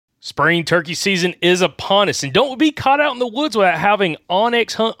Spring turkey season is upon us, and don't be caught out in the woods without having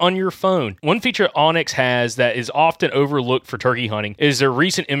onX Hunt on your phone. One feature onX has that is often overlooked for turkey hunting is their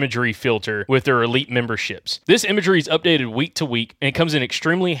recent imagery filter with their elite memberships. This imagery is updated week to week, and it comes in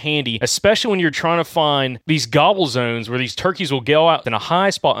extremely handy, especially when you're trying to find these gobble zones where these turkeys will go out in a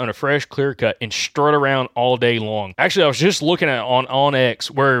high spot on a fresh clear cut and strut around all day long. Actually, I was just looking at on onX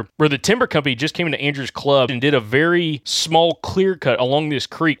where the timber company just came into Andrew's club and did a very small clear cut along this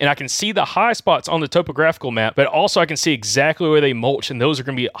creek, and I can see the high spots on the topographical map, but also I can see exactly where they mulch, and those are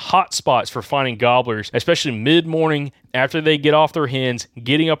going to be hot spots for finding gobblers, especially mid-morning after they get off their hens,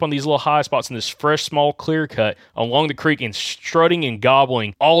 getting up on these little high spots in this fresh, small clear cut along the creek and strutting and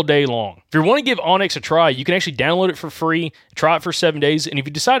gobbling all day long. If you want to give onX a try, you can actually download it for free, try it for 7 days, and if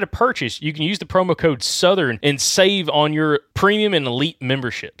you decide to purchase, you can use the promo code SOUTHERN and save on your premium and elite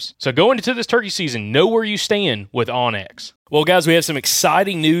memberships. So go into this turkey season, know where you stand with onX. Well, guys, we have some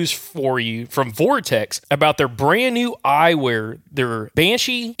exciting news for you from Vortex about their brand new eyewear, their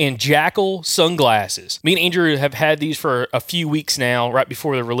Banshee and Jackal sunglasses. Me and Andrew have had these for a few weeks now, right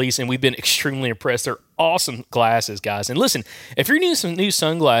before the release, and we've been extremely impressed. They're awesome glasses, guys. And listen, if you're needing some new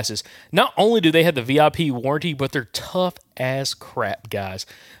sunglasses, not only do they have the VIP warranty, but they're tough as crap, guys.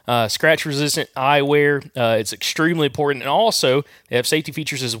 Scratch-resistant eyewear, it's extremely important. And also, they have safety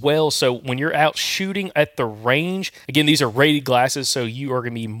features as well. So when you're out shooting at the range, again, these are rated glasses, so you are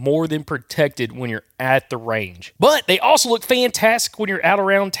going to be more than protected when you're at the range. But they also look fantastic when you're out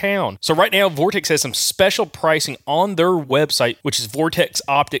around town. So right now, Vortex has some special pricing on their website, which is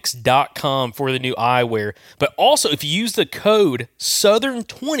vortexoptics.com for the new eyewear. But also, if you use the code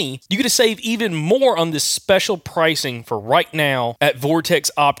SOUTHERN20, you get to save even more on this special pricing for right now at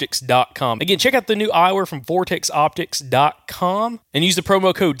vortexoptics.com. Again, check out the new eyewear from vortexoptics.com and use the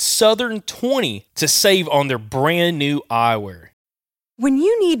promo code SOUTHERN20 to save on their brand new eyewear. When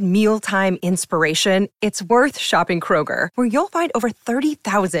you need mealtime inspiration, it's worth shopping Kroger, where you'll find over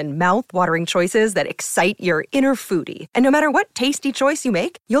 30,000 mouth-watering choices that excite your inner foodie. And no matter what tasty choice you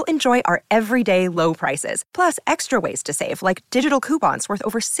make, you'll enjoy our everyday low prices, plus extra ways to save, like digital coupons worth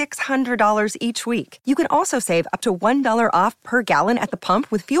over $600 each week. You can also save up to $1 off per gallon at the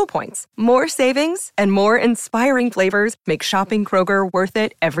pump with fuel points. More savings and more inspiring flavors make shopping Kroger worth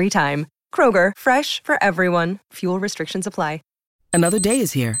it every time. Kroger, fresh for everyone. Fuel restrictions apply. Another day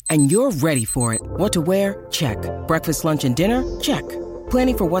is here, and you're ready for it. What to wear? Check. Breakfast, lunch, and dinner? Check.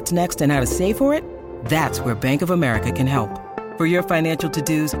 Planning for what's next and how to save for it? That's where Bank of America can help. For your financial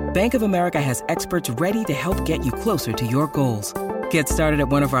to-dos, Bank of America has experts ready to help get you closer to your goals. Get started at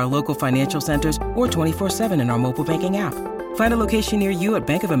one of our local financial centers or 24/7 in our mobile banking app. Find a location near you at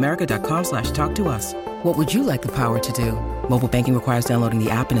bankofamerica.com/talktous. What would you like the power to do? Mobile banking requires downloading the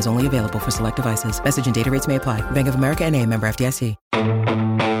app and is only available for select devices. Message and data rates may apply. Bank of America N.A., member FDIC.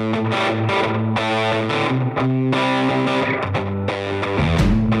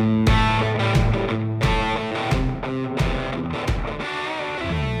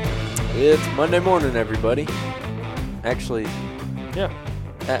 It's Monday morning, everybody. Actually, Yeah.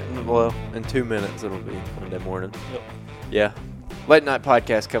 in 2 minutes it'll be Monday morning. Yep. Yeah. Late night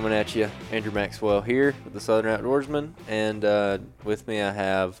podcast coming at you. Andrew Maxwell here with the Southern Outdoorsman, and with me I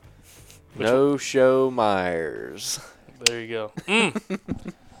have No Show Myers. There you go.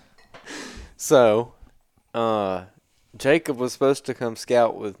 So, Jacob was supposed to come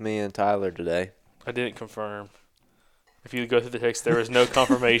scout with me and Tyler today. I didn't confirm. If you go through the text, there was no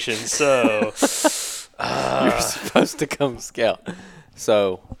confirmation, so... You're supposed to come scout.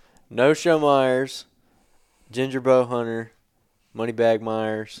 So, No Show Myers, Ginger Bow Hunter, Moneybag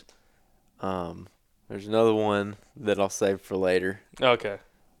Myers. There's another one that I'll save for later. Okay.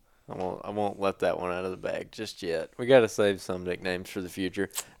 I won't let that one out of the bag just yet. We got to save some nicknames for the future.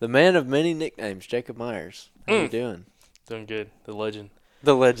 The man of many nicknames, Jacob Myers. How you doing? Doing good. The legend.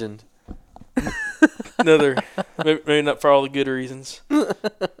 The legend. Another, maybe not for all the good reasons.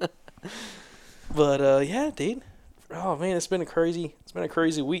 But, yeah, dude. Oh, man, it's been a crazy week. Been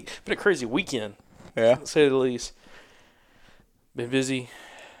a crazy weekend. Yeah. To say the least. Been busy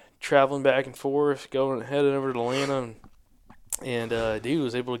traveling back and forth, heading over to Atlanta, and dude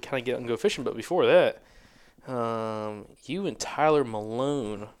was able to kind of get out and go fishing. But before that, you and Tyler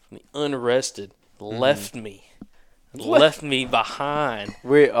Malone from the Unrested left me behind.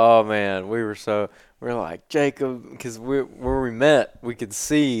 We were like, Jacob, because where we met, we could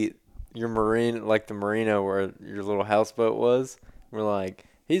see your marina, like the marina where your little houseboat was. We're like,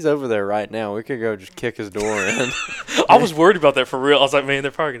 he's over there right now. We could go just kick his door in. I was worried about that for real. I was like, man,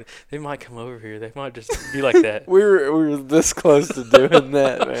 they might come over here. They might just be like that. we were this close to doing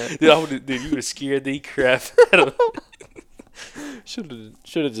that, man. Dude, you would have scared the crap out of me. Should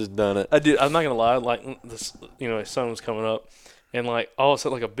have just done it. I did. I'm not gonna lie. Like this, the sun was coming up, and like all of a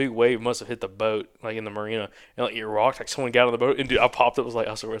sudden, like a big wave must have hit the boat, like in the marina, and like it rocked. Like someone got on the boat, and dude, I popped up. Was like,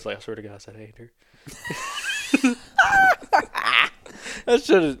 I swear to God, I said, "Hey, dude." I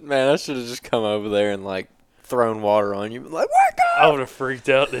should have just come over there and like thrown water on you. Like, wake up! I would have freaked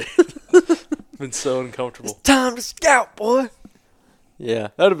out, dude. Been so uncomfortable. It's time to scout, boy. Yeah,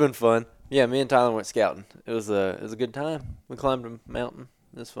 that'd have been fun. Yeah, me and Tyler went scouting. It was a good time. We climbed a mountain.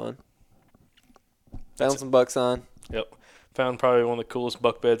 It was fun. Found some buck sign. Yep. Found probably one of the coolest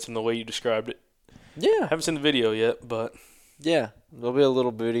buck beds from the way you described it. Yeah. Haven't seen the video yet, but Yeah. There'll be a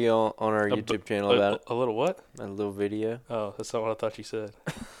little video on our YouTube channel about it. A little what? A little video. Oh, that's not what I thought you said.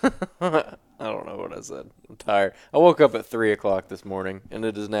 I don't know what I said. I'm tired. I woke up at 3 o'clock this morning, and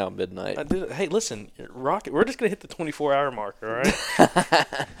it is now midnight. Hey, listen, Rocket. We're just gonna hit the 24-hour mark, all right?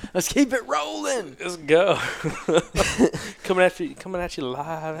 Let's keep it rolling. Let's go. coming at you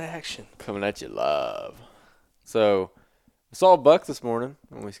live action. Coming at you live. So, I saw a buck this morning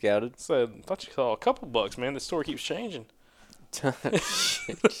when we scouted. So I thought you saw a couple bucks, man. The story keeps changing. God, I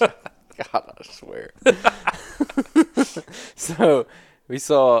swear. So, we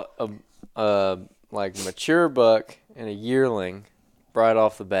saw a mature buck and a yearling right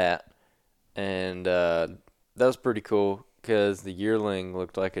off the bat, and that was pretty cool because the yearling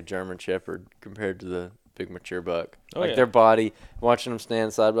looked like a German Shepherd compared to the big mature buck. Their body, watching them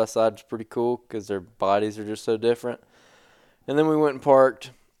stand side by side is pretty cool because their bodies are just so different. And then we went and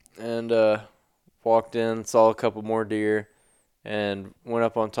parked and walked in, saw a couple more deer, and went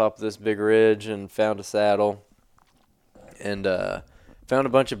up on top of this big ridge and found a saddle, and found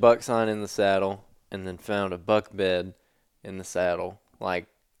a bunch of buck sign in the saddle, and then found a buck bed in the saddle, like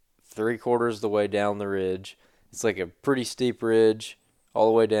 3/4 of the way down the ridge. It's like a pretty steep ridge all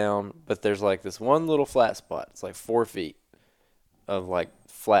the way down, but there's like this one little flat spot. It's like 4 feet of like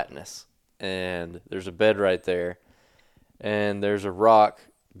flatness, and there's a bed right there, and there's a rock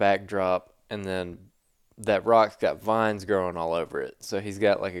backdrop, and then that rock's got vines growing all over it. So he's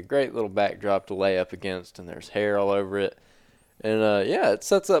got like a great little backdrop to lay up against, and there's hair all over it. And it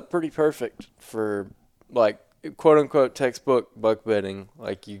sets up pretty perfect for like quote unquote textbook buck bedding,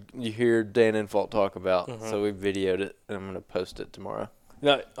 like you hear Dan Infalt talk about. Mm-hmm. So we videoed it, and I'm gonna post it tomorrow.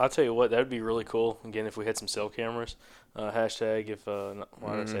 No, I'll tell you what, that'd be really cool. Again, if we had some cell cameras, hashtag if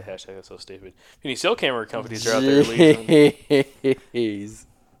why did I say hashtag? That's so stupid. Any cell camera companies are out there leaving.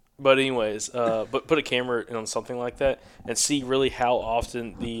 But anyways, but put a camera on something like that and see really how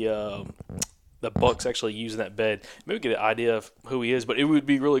often the buck's actually using that bed. Maybe get an idea of who he is. But it would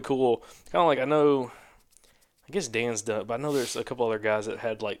be really cool. Kind of like I guess Dan's done it, but I know there's a couple other guys that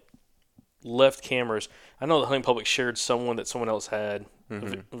had like left cameras. I know the Hunting Public shared someone that someone else had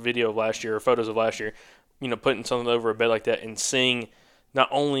a video of last year or photos of last year. Putting something over a bed like that and seeing not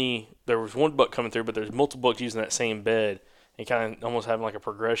only there was one buck coming through, but there's multiple bucks using that same bed. And kind of almost having like a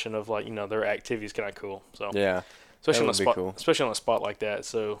progression of like their activity is kind of cool. So yeah, especially on a spot like that.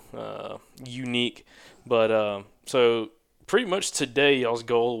 So unique. But so pretty much today, y'all's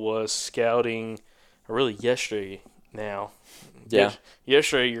goal was scouting. Or really yesterday. Now, yeah.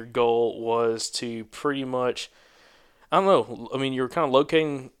 Yesterday, your goal was to pretty much. I don't know. I mean, you were kind of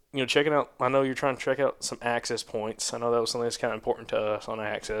locating. Checking out. I know you're trying to check out some access points. I know that was something that's kind of important to us on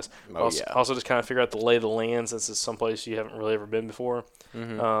access. Also, just kind of figure out the lay of the land since it's someplace you haven't really ever been before.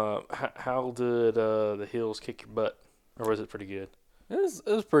 Mm-hmm. How did the hills kick your butt, or was it pretty good? It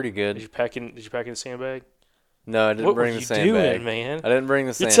was pretty good. Did you pack in the sandbag? No, I didn't bring the sandbag. What were you doing, man? I didn't bring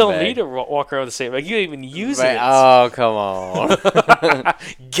the sandbag. You're telling me to walk around with the sandbag. You didn't even use it. Oh, come on.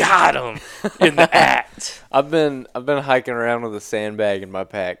 Got him in the act. I've been hiking around with a sandbag in my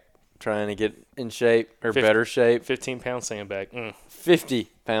pack, trying to get in shape or better shape. 15-pound sandbag.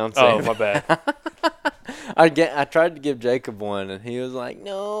 50-pound sandbag. Oh, my bad. I tried to give Jacob one, and he was like,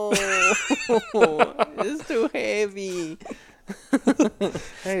 "No, it's too heavy."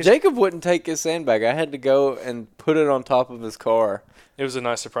 Jacob wouldn't take his sandbag. I had to go and put it on top of his car. It was a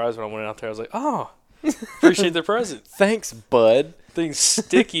nice surprise when I went out there. I was like, "Oh, appreciate the present." Thanks, bud. Thing's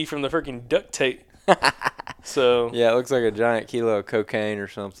sticky from the freaking duct tape. So yeah, it looks like a giant kilo of cocaine or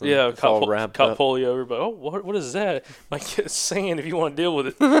something. Yeah, caught pulley over. But what is that? Like, it's sand. If you want to deal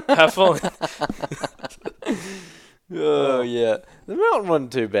with it, have fun. Oh yeah, the mountain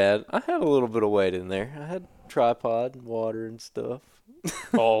wasn't too bad. I had a little bit of weight in there. I had tripod and water and stuff.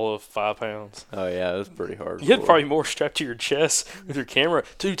 All of 5 pounds. Oh yeah, it was pretty hard. You had probably more strapped to your chest with your camera.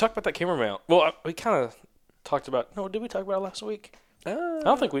 Dude, you talked about that camera mount. Well, we kind of talked about. No, did we talk about it last week? I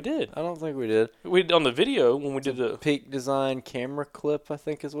don't think we did. I don't think we did. We on the video when we did the Peak Design camera clip, I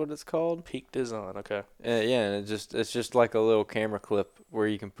think is what it's called. Peak Design. Okay. Yeah, and it's just like a little camera clip where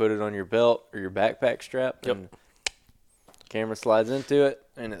you can put it on your belt or your backpack strap. Yep. And camera slides into it,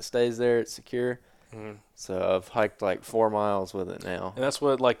 and it stays there. It's secure. Mm-hmm. So I've hiked like 4 miles with it now. And that's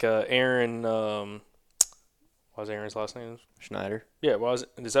what like Aaron. What was Aaron's last name? Schneider. Yeah.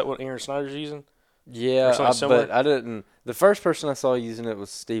 Is that what Aaron Snyder's using? Yeah, something similar? but I didn't. The first person I saw using it was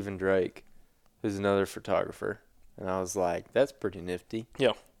Stephen Drake, who's another photographer, and I was like, "That's pretty nifty.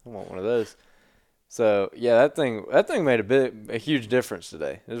 Yeah. I want one of those." So yeah, that thing made a huge difference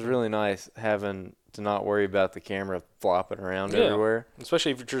today. It was really nice having to not worry about the camera flopping around everywhere.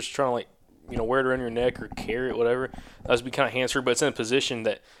 Especially if you're just trying to like, wear it around your neck or carry it, whatever. That would be kind of hands-free, but it's in a position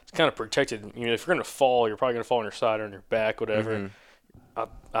that it's kind of protected. If you're going to fall, you're probably going to fall on your side or on your back, whatever. Mm-hmm.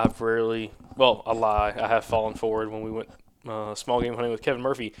 I've rarely, I lie. I have fallen forward when we went small game hunting with Kevin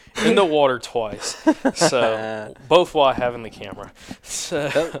Murphy in the water twice. So both while having the camera. So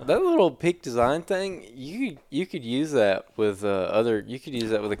that little Peak Design thing, you could use that with You could use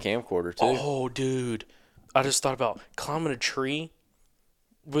that with a camcorder too. Oh, dude, I just thought about climbing a tree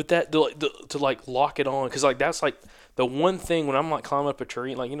with that to lock it on, because like that's like the one thing when I'm like climbing up a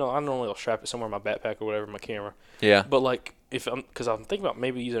tree, like I normally will strap it somewhere in my backpack or whatever, my camera. Yeah. But like because I'm thinking about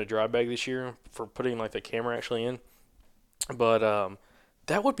maybe using a dry bag this year for putting like the camera actually in. But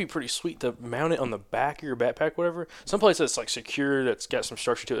that would be pretty sweet to mount it on the back of your backpack, whatever. Someplace that's like secure, that's got some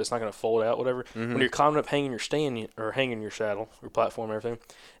structure to it, that's not going to fold out, whatever. Mm-hmm. When you're climbing up, hanging your stand or hanging your saddle, your platform, everything,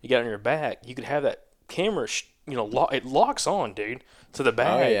 you got it on your back. You could have that camera, it locks on, dude, to the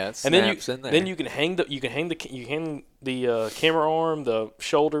bag. Oh yeah, it snaps in there. Then you can hang the camera arm, the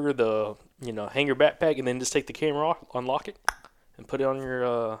shoulder, hang your backpack, and then just take the camera off, unlock it, and put it on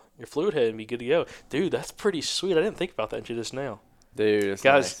your fluid head and be good to go. Dude, that's pretty sweet. I didn't think about that until just now. Dude, it's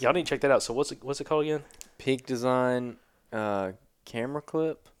guys, nice. Y'all need to check that out. So what's it called again? Peak Design camera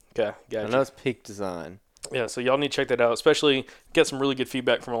clip. Okay, gotcha. I know it's Peak Design. Yeah, so y'all need to check that out. Especially get some really good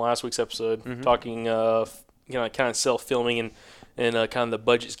feedback from last week's episode, talking kind of self-filming and kind of the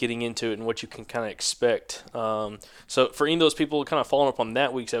budgets getting into it and what you can kind of expect. So for any of those people kind of following up on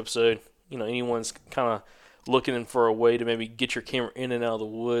that week's episode, anyone's kind of looking for a way to maybe get your camera in and out of the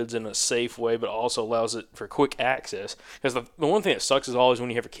woods in a safe way, but also allows it for quick access. Because the one thing that sucks is always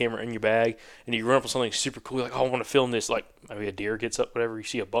when you have a camera in your bag and you run up with something super cool, like, oh, I want to film this, like maybe a deer gets up, whatever, you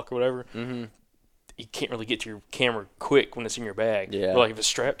see a buck or whatever. Mm-hmm. You can't really get to your camera quick when it's in your bag. Yeah. But like if it's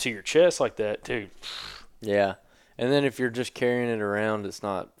strapped to your chest like that, dude. Yeah. And then if you're just carrying it around, it's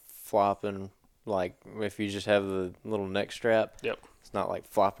not flopping like if you just have the little neck strap. Yep. It's not like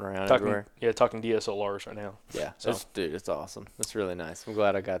flopping around everywhere. Yeah, talking DSLRs right now. Yeah. So. It's awesome. It's really nice. I'm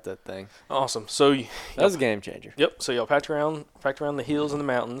glad I got that thing. Awesome. So that was a game changer. Yep. So y'all packed around the hills and the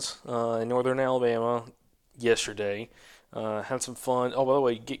mountains in northern Alabama yesterday. Had some fun. Oh, by the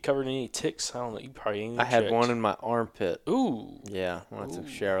way, you get covered in any ticks? I don't know. You probably ain't. I had one in my armpit. Ooh. Yeah, when I took a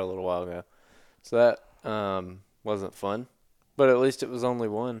shower a little while ago. So that wasn't fun, but at least it was only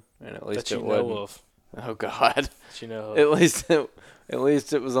one, and at least that it you wasn't. know of. Oh God. That you know of. At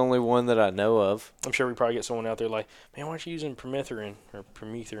least it was only one that I know of. I'm sure we probably get someone out there like, man, why aren't you using permethrin or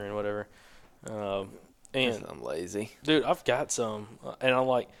permethrin, whatever? And I'm lazy. Dude, I've got some, and I'm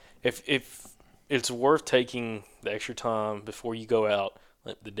like, if it's worth taking the extra time before you go out,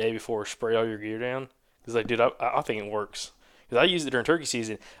 like the day before, spray all your gear down. Because, like, dude, I think it works. Because I used it during turkey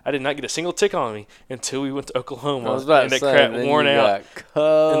season. I did not get a single tick on me until we went to Oklahoma. I was about and to that say, crap then worn you out.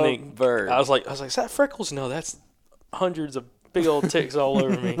 Got And covered. I was like, is that freckles? No, that's hundreds of big old ticks all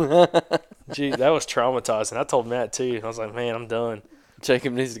over me. Gee, that was traumatizing. I told Matt too. I was like, man, I'm done.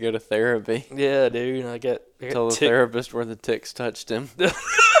 Jacob needs to go to therapy. Yeah, dude. I got Tell the therapist where the ticks touched him.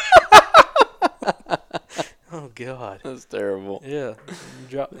 Oh God, That's terrible. yeah,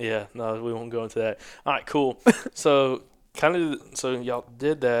 yeah. No, we won't go into that. All right, cool. So y'all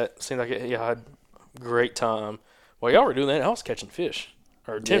did that. Seemed like y'all had a great time. While y'all were doing that, I was catching fish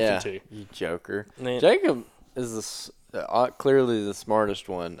or attempting to. You joker. Man. Jacob is clearly the smartest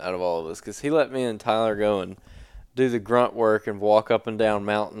one out of all of us because he let me and Tyler go and do the grunt work and walk up and down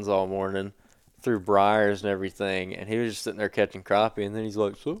mountains all morning through briars and everything, and he was just sitting there catching crappie, and then he's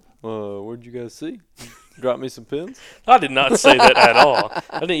like, so, what'd you guys see? Drop me some pins? I did not say that at all.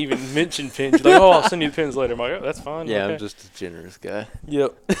 I didn't even mention pins. You're like, oh, I'll send you the pins later. I'm like, oh, that's fine. Yeah, okay. I'm just a generous guy.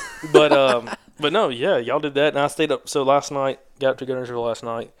 Yep. But no, yeah, y'all did that, and I stayed up. So last night, got up to Gunnersville last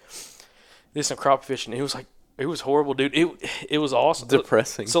night, did some crappie fishing. It was horrible, dude. It was awesome.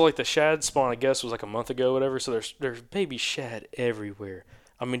 Depressing. So like the shad spawn, I guess, was like a month ago, whatever. So there's baby shad everywhere.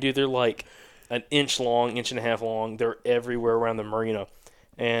 I mean, dude, they're like an inch long, inch and a half long. They're everywhere around the marina.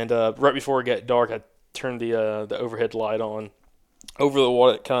 And right before it got dark, I turned the overhead light on over the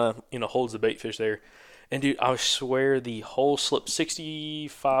water that kind of holds the bait fish there. And dude, I swear the whole slip,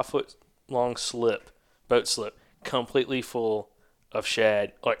 65-foot long boat slip, completely full of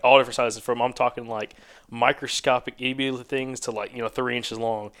shad, like all different sizes. I'm talking like microscopic itty bitty things to like 3 inches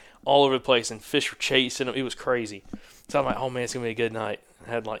long, all over the place, and fish were chasing them. It was crazy. So I'm like, oh man, it's gonna be a good night. I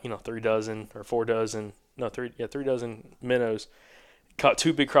had like 3 dozen or 4 dozen, 3 dozen minnows. Caught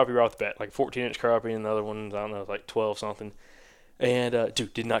 2 big crappie right off the bat, like 14-inch crappie, and the other one, I don't know, like 12 something. And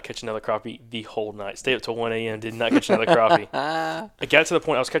dude, did not catch another crappie the whole night. Stayed up till 1 a.m. Did not catch another crappie. I got to the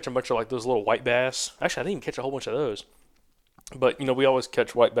point I was catching a bunch of like those little white bass. Actually, I didn't even catch a whole bunch of those. But we always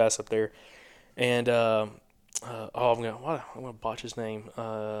catch white bass up there. And I'm gonna botch his name.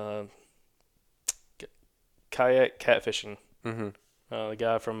 Kayak catfishing. Mm-hmm. The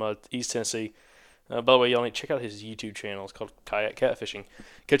guy from East Tennessee. By the way, y'all need to check out his YouTube channel. It's called Kayak Catfishing.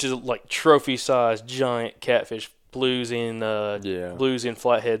 Catches like trophy-sized giant catfish, blues in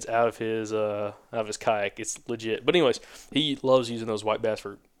flatheads out of his kayak. It's legit. But anyways, he loves using those white bass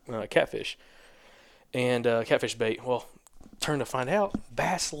for catfish and catfish bait. Well, turn to find out,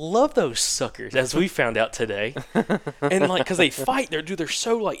 bass love those suckers, as we found out today. And like, cause they fight, they're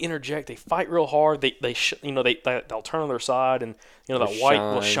so like energetic. They fight real hard. They'll turn on their side, and that white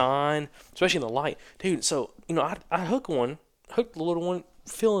will shine, especially in the light, dude. So I hooked the little one,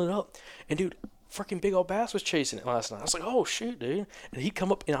 filling it up, and dude, freaking big old bass was chasing it last night. I was like, oh shoot, dude, and he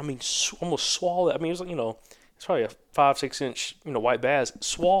come up and almost swallowed it. I mean, it was like it's probably a 5-6 inch white bass,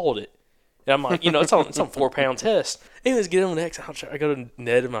 swallowed it. And I'm like, it's on 4-pound test. Anyways, get him next. I go to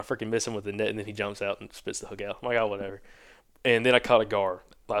net him. I freaking miss him with the net, and then he jumps out and spits the hook out. I'm like, oh, whatever. And then I caught a gar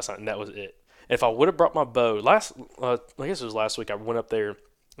last night, and that was it. And if I would have brought my bow, I guess it was last week, I went up there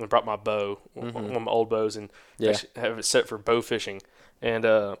and brought my bow, one of my old bows, and have it set for bow fishing, and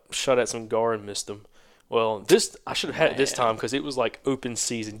shot at some gar and missed them. Well, I should have had it this time because it was like open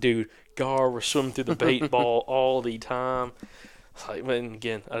season. Dude, gar were swimming through the bait ball all the time. Like, and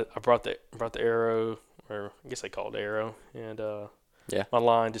again, I brought the arrow, or I guess they call it arrow, and my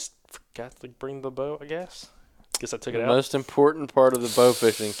line just forgot to bring the bow. I guess I took it out. The most important part of the bow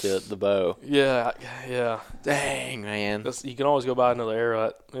fishing kit, the bow. Yeah. Dang, man. You can always go buy another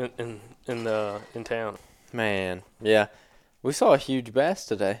arrow in town. Man, yeah. We saw a huge bass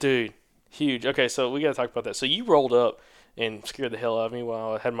today, dude. Huge. Okay, so we got to talk about that. So you rolled up and scared the hell out of me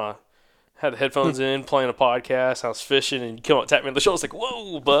while I had the headphones in, playing a podcast. I was fishing, and you come up and tap me on the shoulder. I was like,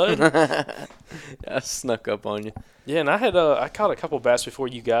 whoa, bud. I snuck up on you. Yeah, and I caught a couple bass before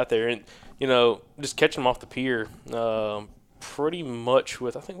you got there, and, just catching them off the pier pretty much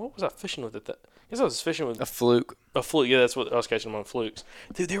with, I think, what was I fishing with? I guess I was fishing with a fluke. A fluke, yeah, that's what I was catching them on, flukes.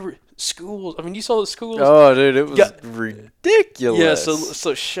 Dude, there were schools. I mean, you saw the schools. Oh, dude, it was ridiculous. Yeah,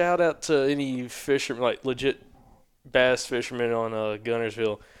 so shout out to any fishermen, like legit bass fishermen on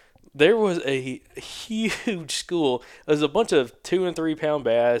Gunnersville. There was a huge school. There was a bunch of 2 and 3 pound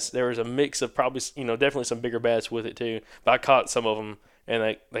bass. There was a mix of probably, definitely some bigger bass with it too. But I caught some of them,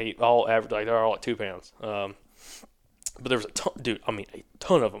 and they all average, like they're all like 2 pounds. But there was a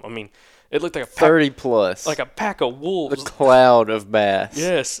ton of them. I mean, it looked like a pack, 30 plus, like a pack of wolves. A cloud of bass.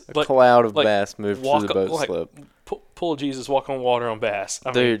 Yes, cloud of bass moved through the boat slip. Pull Jesus, walk on water on bass.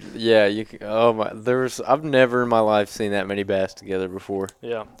 Dude, yeah, I've never in my life seen that many bass together before.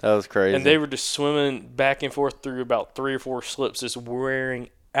 Yeah. That was crazy. And they were just swimming back and forth through about 3 or 4 slips, just wearing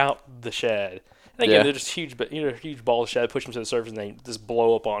out the shad. And again, they're just huge, but huge balls of shad, push them to the surface, and they just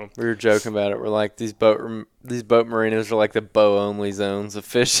blow up on them. We were joking about it. We're like, these boat marinas are like the bow-only zones of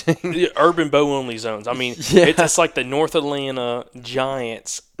fishing. The urban bow-only zones. I mean, it's like the North Atlanta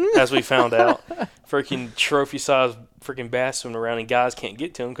Giants, as we found out. Freaking trophy-sized freaking bass swimming around, and guys can't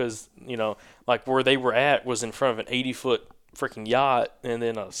get to them because, like where they were at was in front of an 80-foot freaking yacht and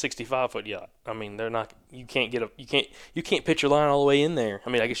then a 65-foot yacht. I mean, you can't pitch your line all the way in there. I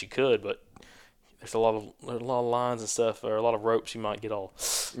mean, I guess you could, but there's a lot of lines and stuff, or a lot of ropes you might get all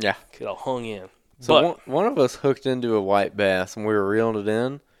hung in. So one of us hooked into a white bass, and we were reeling it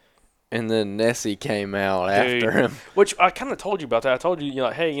in, and then Nessie came out after him. Which I kind of told you about that. I told you,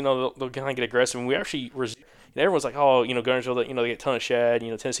 hey, they'll kind of get aggressive, and we actually everyone's like, oh, Gunnersville, they get a ton of shad.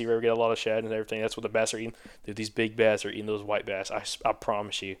 Tennessee River get a lot of shad and everything. That's what the bass are eating. Dude, these big bass are eating those white bass. I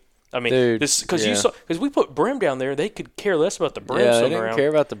promise you. I mean, because we put brim down there, they could care less about the brim. Yeah, they didn't care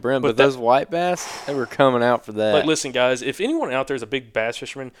about the brim, but those white bass, they were coming out for that. Like, listen, guys, if anyone out there is a big bass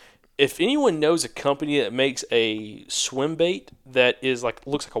fisherman, if anyone knows a company that makes a swim bait that is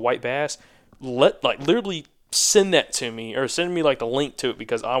looks like a white bass, literally send that to me or send me like the link to it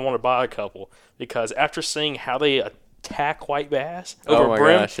because I want to buy a couple. Because after seeing how they attack white bass over my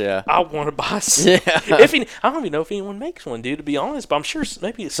brim, gosh, yeah. I want to buy some. Yeah. I don't even know if anyone makes one, dude, to be honest, but I'm sure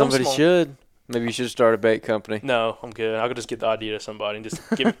maybe it's Somebody small. should. Maybe you should start a bait company. No, I'm good. I could just get the idea to somebody and just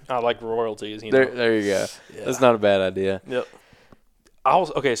give. I like royalties. You know? There you go. Yeah. That's not a bad idea. Yep.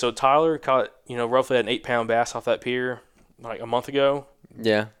 Okay. So Tyler caught roughly an 8-pound bass off that pier like a month ago.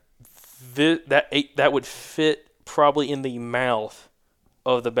 Yeah. That would fit probably in the mouth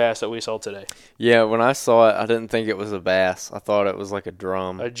of the bass that we saw today. Yeah, when I saw it, I didn't think it was a bass. I thought it was like a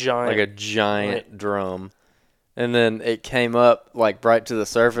drum. A giant. Like a giant drum. And then it came up like right to the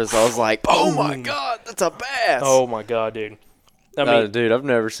surface. I was like, "Oh my god, that's a bass!" Oh my god, dude! I mean, dude, I've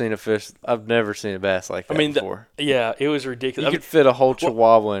never seen a bass like that before. Yeah, it was ridiculous. You could fit a whole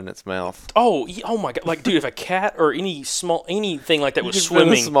chihuahua in its mouth. Oh my god! Like, dude, if a cat or anything like that was You could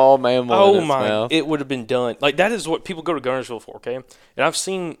swimming, fit a small mammal oh in its my, mouth. it would have been done. Like, that is what people go to Gunnersville for, okay? And I've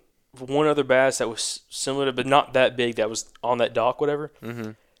seen one other bass that was similar to, but not that big. That was on that dock, whatever.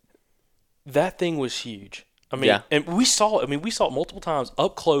 Mm-hmm. That thing was huge. I mean, yeah. And we saw it. I mean, we saw it multiple times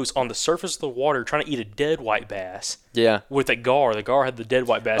up close on the surface of the water trying to eat a dead white bass. Yeah. With a gar. The gar had the dead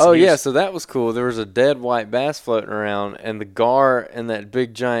white bass. Oh, yeah, so that was cool. There was a dead white bass floating around, and the gar and that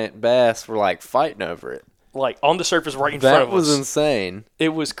big giant bass were, like, fighting over it. Like, on the surface right in front of us. That was insane.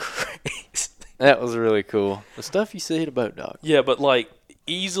 It was crazy. That was really cool. The stuff you see at a boat dock. Yeah, but, like,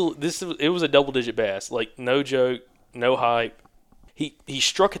 it was a double-digit bass. Like, no joke, no hype. He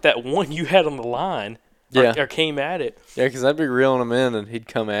struck at that one you had on the line. Yeah. Or came at it. Yeah, because I'd be reeling him in, and he'd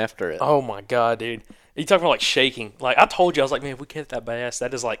come after it. Oh, my God, dude. You talking about, like, shaking. Like, I told you, I was like, man, if we get that bass,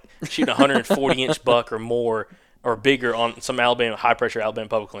 that is like shooting a 140-inch buck or more or bigger on some high-pressure Alabama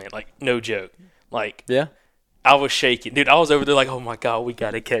public land. Like, no joke. Like, yeah. I was shaking. Dude, I was over there like, oh, my God, we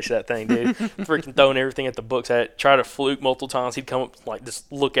got to catch that thing, dude. Freaking throwing everything at the books. I tried to fluke multiple times. He'd come up, like,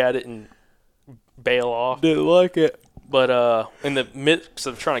 just look at it and bail off. Didn't like it. But in the midst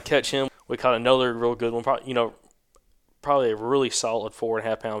of trying to catch him, we caught another real good one. Probably a really solid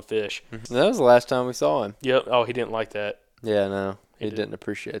 4.5-pound fish. Mm-hmm. That was the last time we saw him. Yep. Oh, he didn't like that. Yeah, no. He didn't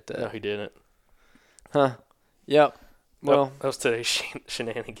appreciate that. No, he didn't. Huh. Yep. Well, that was today's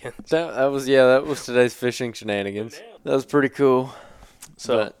shenanigans. That was today's fishing shenanigans. That was pretty cool.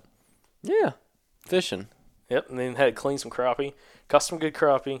 So, yeah, fishing. Yep, and then had to clean some crappie. Caught some good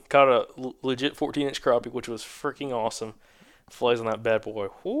crappie. Caught a legit 14-inch crappie, which was freaking awesome. Fillets on that bad boy.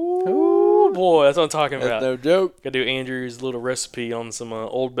 Ooh, boy, that's what I'm talking about. That's no joke. Got to do Andrew's little recipe on some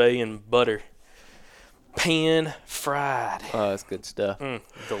Old Bay and butter. Pan fried. Oh, that's good stuff.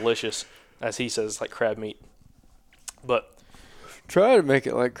 Delicious. As he says, like crab meat. But try to make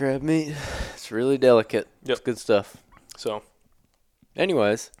it like crab meat. It's really delicate. Yep. It's good stuff. So,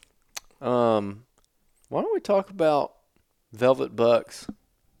 anyways, why don't we talk about velvet bucks?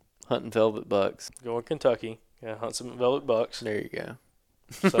 Hunting velvet bucks. Going to Kentucky. Yeah, hunt some velvet bucks. There you go.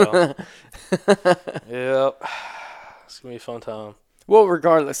 So, yep. It's going to be a fun time. Well,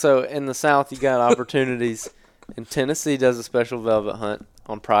 regardless, so in the South, you got opportunities. And Tennessee does a special velvet hunt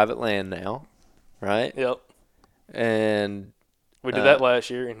on private land now, right? Yep. And we did that last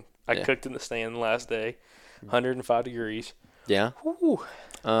year, and I cooked in the stand the last day, 105 degrees. Yeah. Woo.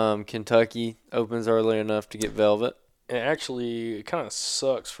 Kentucky opens early enough to get velvet. And actually, it kind of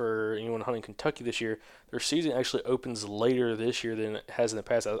sucks for anyone hunting Kentucky this year. Their season actually opens later this year than it has in the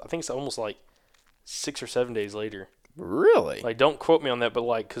past. I think it's almost like 6 or 7 days later. Really? Like, don't quote me on that, but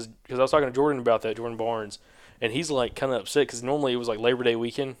like, because I was talking to Jordan about that, Jordan Barnes, and he's like kind of upset because normally it was like Labor Day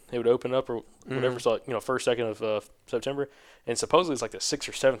weekend it would open up or whatever, so like, first, 2nd of September, and supposedly it's like the 6th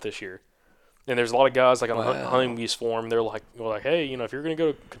or 7th this year. And there's a lot of guys like on the hunting use forum, they're like, hey, if you're gonna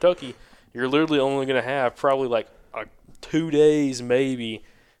go to Kentucky, you're literally only gonna have probably like 2 days maybe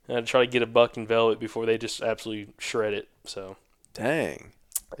to try to get a buck in velvet before they just absolutely shred it. So, dang,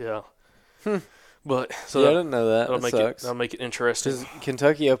 yeah. But so I didn't know that. That sucks. That'll make it interesting. Because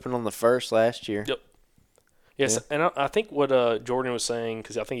Kentucky opened on the 1st last year. Yep. Yes, and I think what Jordan was saying,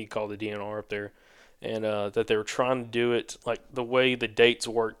 because I think he called the DNR up there, and that they were trying to do it like the way the dates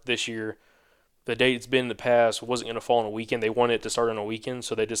worked this year. The date it's been in the past wasn't going to fall on a weekend. They wanted it to start on a weekend,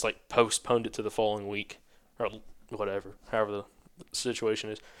 so they just like postponed it to the following week or whatever, however the situation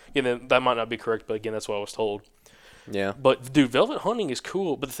is. Again, that might not be correct, but again, that's what I was told. Yeah. But, dude, velvet hunting is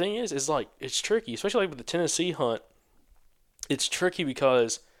cool. But the thing is like, it's tricky, especially like with the Tennessee hunt. It's tricky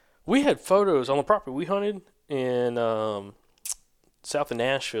because we had photos on the property we hunted in south of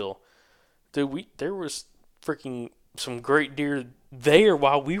Nashville. Dude, there was freaking some great deer there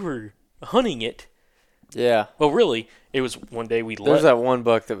while we were hunting it. Yeah. Well, really, it was one day we There's let. that one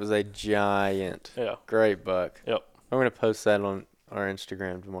buck that was a giant. Yeah. Great buck. Yep. I'm going to post that on our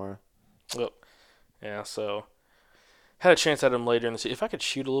Instagram tomorrow. Yep. Yeah. So had a chance at him later in the season. If I could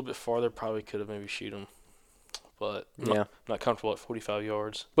shoot a little bit farther, probably could have maybe shoot him. But I'm not comfortable at 45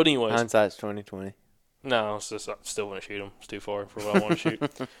 yards. But anyways, Hindsight's 20/20. no, it's just I still want to shoot him. It's too far for what I want to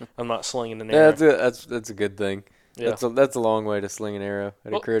shoot. I'm not slinging an Yeah, arrow. that's a good thing. Yeah. That's a long way to sling an arrow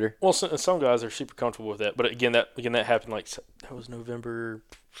at a critter. Well, some guys are super comfortable with that. But again, that happened that was November.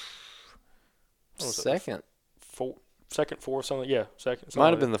 What was it? Second, fourth, something. Yeah, second. Might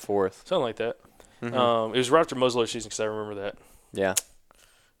have been the 4th. Something like that. It was right after muzzleloader season because I remember that. Yeah.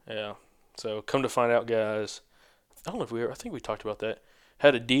 Yeah. So come to find out, guys, I don't know if I think we talked about that.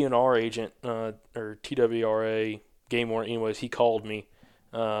 Had a DNR agent or TWRA game warden. Anyways, he called me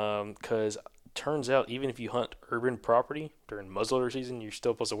because turns out even if you hunt urban property during muzzleloader season, you're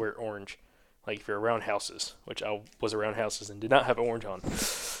still supposed to wear orange. Like if you're around houses, which I was around houses and did not have orange on.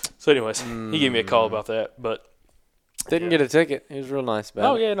 So anyways, he gave me a call about that, but Didn't get a ticket. He was real nice about it.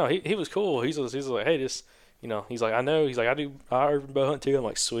 Oh yeah, no, he was cool. He's like, hey, this, he's like, I know. He's like, I urban bow hunt too. I'm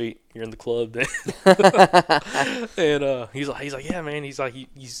like, sweet, you're in the club then. And he's like, yeah, man. He's like,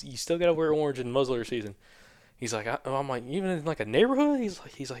 you still gotta wear orange in muzzleloader season. He's like, I'm like, even in like a neighborhood.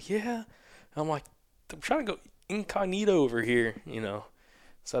 He's like, yeah. I'm like, I'm trying to go incognito over here,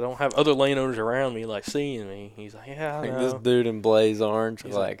 so I don't have other landowners around me like seeing me. He's like, yeah, I Like know. this dude in blaze orange.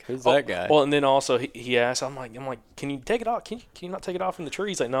 He's Like, who's that guy? Well, and then also he asked, I'm like, can you take it off? Can you not take it off in the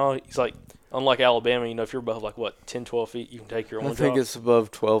tree? He's like, no. He's like, unlike Alabama, if you're above like what 10, 12 feet, you can take your I orange think off. it's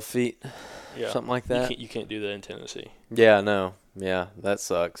above 12 feet. Yeah. Something like that. You can't do that in Tennessee. Yeah, no. Yeah, that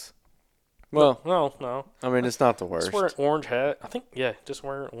sucks. Well, no. I mean, it's not the worst. Just wear an orange hat. I think, just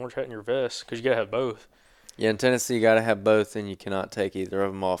wear an orange hat in your vest because you gotta have both. Yeah, in Tennessee, you got to have both, and you cannot take either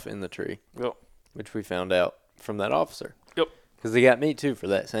of them off in the tree. Yep. Which we found out from that officer. Yep. Because they got me, too, for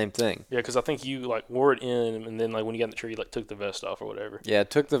that same thing. Yeah, because I think you, wore it in, and then, when you got in the tree, you, took the vest off or whatever. Yeah, I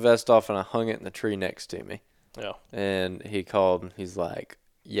took the vest off, and I hung it in the tree next to me. Yeah. And he called, and he's like,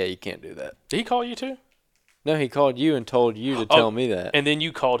 yeah, you can't do that. Did he call you too? No, he called you and told you to tell me that. And then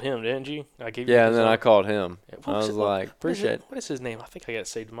you called him, didn't you? I gave you Yeah, and then I called him. I was like, appreciate appreciate What is his name? I think I got it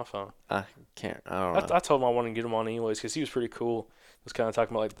saved in my phone. I don't know. I told him I wanted to get him on anyways because he was pretty cool. He was kind of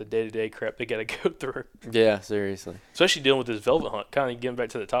talking about the day-to-day crap they got to go through. Yeah, seriously. Especially dealing with this velvet hunt. Kind of getting back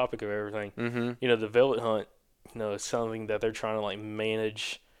to the topic of everything. Mm-hmm. The velvet hunt, is something that they're trying to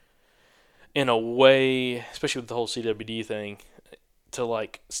manage in a way, especially with the whole CWD thing, to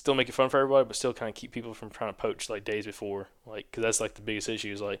still make it fun for everybody, but still kind of keep people from trying to poach days before, because that's the biggest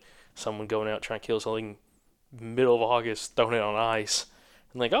issue is someone going out trying to kill something middle of August, throwing it on ice,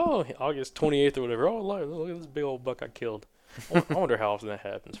 and August 28th or whatever. Oh, look at this big old buck I killed. I wonder how often that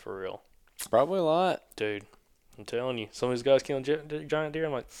happens for real. Probably a lot. Dude, I'm telling you, some of these guys killing giant deer.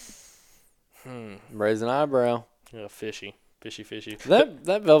 I'm like, Raise an eyebrow. yeah, fishy.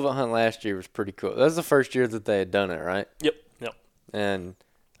 That velvet hunt last year was pretty cool. That was the first year that they had done it, right? Yep. And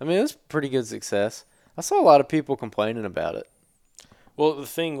I mean, it was pretty good success. I saw a lot of people complaining about it. Well, the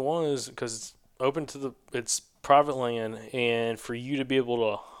thing was, because it's open to it's private land, and for you to be able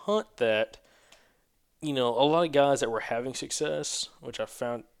to hunt that, a lot of guys that were having success, which I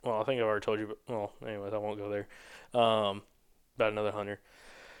found, well, I think I've already told you, but, anyways, I won't go there, about another hunter.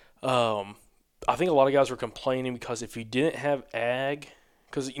 I think a lot of guys were complaining because if you didn't have ag,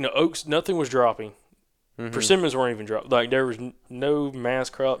 because, oaks, nothing was dropping. Persimmons weren't even dropped. There was no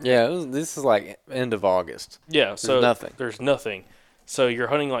mass crop. Yeah, this is end of August. Yeah, so nothing. There's nothing. So you're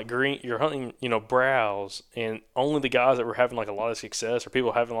hunting green. You're hunting, browse, and only the guys that were having a lot of success, or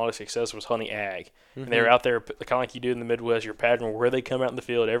people having a lot of success, was hunting ag. And they were out there kind of like you do in the Midwest. Your pattern where they come out in the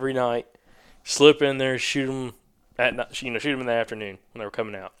field every night, slip in there, shoot them at night, shoot them in the afternoon when they were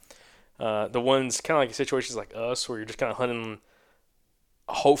coming out. The ones kind of like situations like us, where you're just kind of hunting.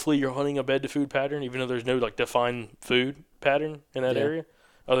 Hopefully you're hunting a bed to food pattern, even though there's no defined food pattern in that area,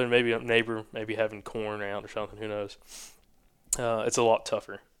 other than maybe a neighbor maybe having corn out or something. Who knows? It's a lot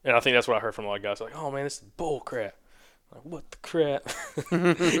tougher, and I think that's what I heard from a lot of guys. Oh man, this is bull crap. What the crap?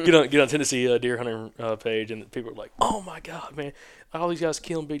 get on Tennessee deer hunting page, and people are like, oh my god, man, all these guys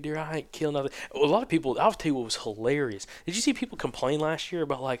killing big deer. I ain't killing nothing. A lot of people. I'll tell you what was hilarious. Did you see people complain last year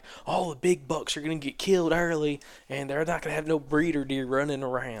about all the big bucks are gonna get killed early, and they're not gonna have no breeder deer running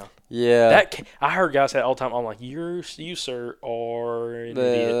around? Yeah. I heard guys say that all the time. I'm like, you sir are an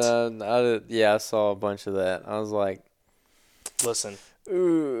idiot. I saw a bunch of that. I was like, listen,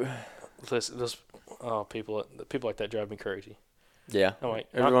 ooh. People like that drive me crazy. Yeah. I'm like,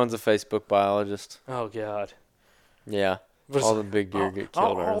 everyone's a Facebook biologist. Oh God. Yeah. All the big deer get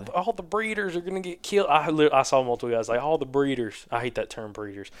killed early. All the breeders are going to get killed. I saw multiple guys like, all the breeders. I hate that term,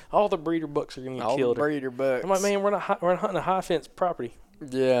 breeders. All the breeder bucks are going to get killed. All the breeder bucks. I'm like, man, we're hunting a high fence property.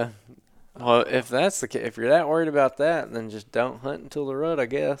 Yeah. Well, if that's the case, if you're that worried about that, then just don't hunt until the rut, I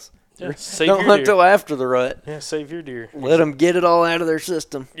guess. Yeah, save don't your hunt deer. till after the rut. Yeah, save your deer. Let them get it all out of their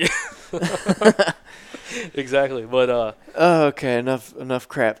system. Yeah. Exactly. But okay, enough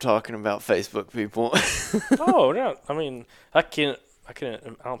crap talking about Facebook people. oh no, I mean, I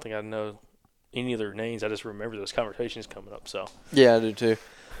don't think I know any of their names. I just remember those conversations coming up. So yeah, I do too.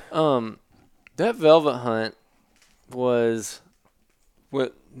 That velvet hunt was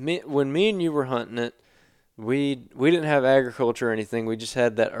when me and you were hunting it. We didn't have agriculture or anything. We just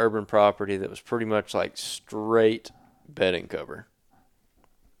had that urban property that was pretty much like straight bedding cover.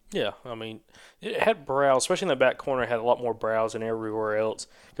 yeah, I mean, it had browse, especially in the back corner. It had a lot more browse than everywhere else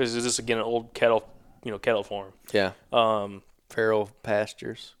because it's just again an old cattle farm. Yeah. Feral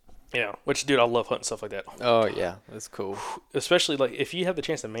pastures. Yeah, which dude, I love hunting stuff like that. Oh yeah, that's cool. Especially like if you have the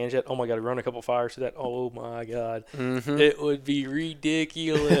chance to manage that. Oh my god, run a couple fires to that. Oh my god, It would be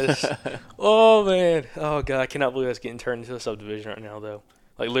ridiculous. Oh man, oh god, I cannot believe that's getting turned into a subdivision right now though.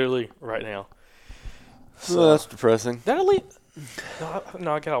 Like literally right now. So well, that's depressing. Did I leave?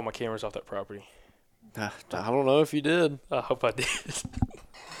 No, I got all my cameras off that property. I don't know if you did. I hope I did.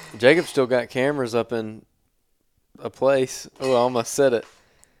 Jacob still got cameras up in a place. Oh, I almost said it.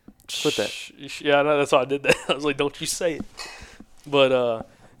 Put that. Yeah, I know. That's why I did that. I was like, don't you say it. But,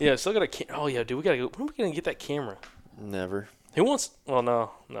 yeah, still got a oh, yeah, dude, we got to go. When are we going to get that camera? Never. Who wants? Well,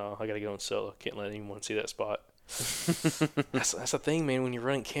 no, I got to go and sell. Can't let anyone see that spot. That's the thing, man. When you're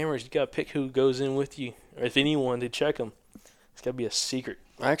running cameras, you got to pick who goes in with you. Or if anyone, to check them. It's got to be a secret.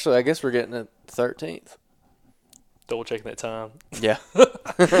 Actually, I guess we're getting it 13th. Double checking that time. Yeah.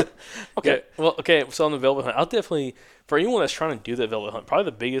 Okay. Yep. Well, okay. So on the velvet hunt, I'll definitely, for anyone that's trying to do that velvet hunt, probably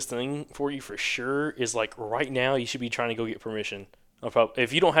the biggest thing for you for sure is like right now you should be trying to go get permission.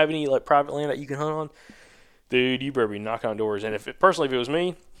 If you don't have any like private land that you can hunt on, dude, you better be knocking on doors. And if it was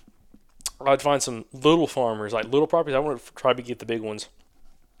me, I'd find some little farmers, like little properties. I want to try to get the big ones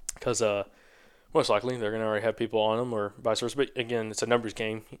because most likely they're going to already have people on them or vice versa. But again, it's a numbers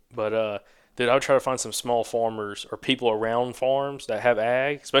game. But dude, I would try to find some small farmers or people around farms that have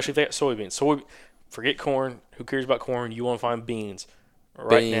ag, especially if they got soybeans. Forget corn. Who cares about corn? You want to find beans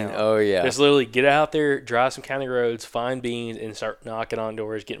right now. Oh, yeah. Just literally get out there, drive some county roads, find beans, and start knocking on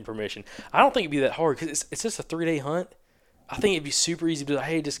doors, getting permission. I don't think it'd be that hard because it's just a 3-day hunt. I think it'd be super easy to be like,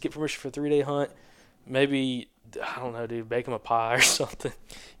 hey, just get permission for a 3-day hunt. Maybe, I don't know, dude, bake them a pie or something.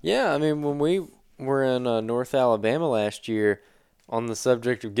 Yeah, I mean, when we were in North Alabama last year, on the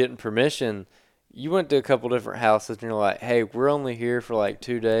subject of getting permission, you went to a couple different houses and you're like, hey, we're only here for like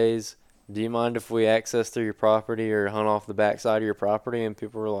 2 days. Do you mind if we access through your property or hunt off the backside of your property? And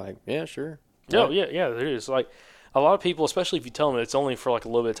people were like, yeah, sure. Oh, yeah, there is. Like, a lot of people, especially if you tell them it's only for like a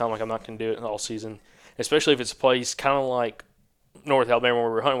little bit of time, like I'm not going to do it all season, especially if it's a place kind of like North Alabama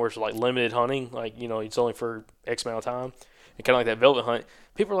where we're hunting, where it's like limited hunting, like, you know, it's only for X amount of time. And kind of like that velvet hunt,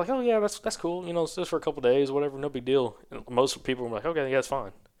 people are like, oh, yeah, that's cool. You know, it's just for a couple days, whatever, no big deal. And most people are like, okay, yeah, that's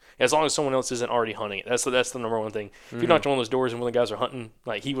fine. As long as someone else isn't already hunting it. That's the number one thing. If you're knocking on those doors and one of the guys are hunting,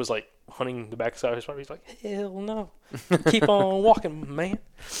 like he was like hunting the backside of his property, he's like, hell no. Keep on walking, man.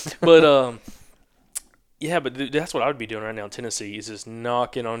 But, yeah, but that's what I would be doing right now in Tennessee is just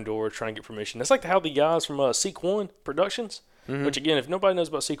knocking on doors, trying to get permission. That's like how the guys from Seek One Productions, which, again, if nobody knows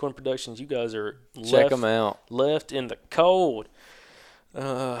about Seek One Productions, you guys are check them out. Left in the cold.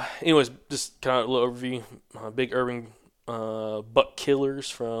 Anyways, just kind of a little overview. Big urban buck killers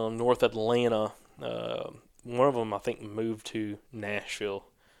from North Atlanta. One of them, I think, moved to Nashville.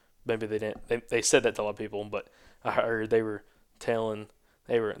 Maybe they didn't. They said that to a lot of people, but I heard they were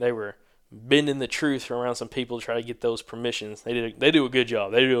bending the truth around some people to try to get those permissions. They do a good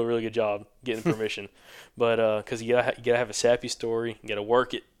job. They do a really good job getting permission. But because you gotta have a sappy story, you gotta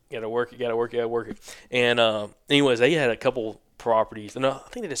work it. And anyways, they had a couple properties, and I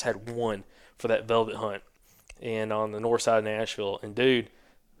think they just had one for that velvet hunt, and on the north side of Nashville. And dude,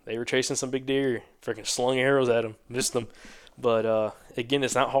 they were chasing some big deer, freaking slung arrows at them, missed them. But again,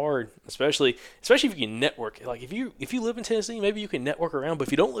 it's not hard, especially if you can network. Like if you live in Tennessee, maybe you can network around. But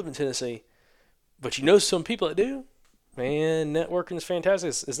if you don't live in Tennessee, but you know some people that do, man, networking is fantastic.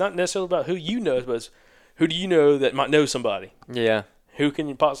 It's not necessarily about who you know, but it's who do you know that might know somebody. Yeah. Who can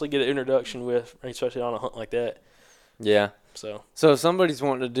you possibly get an introduction with, especially on a hunt like that? Yeah. So if somebody's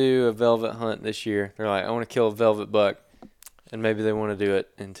wanting to do a velvet hunt this year, they're like, I want to kill a velvet buck, and maybe they want to do it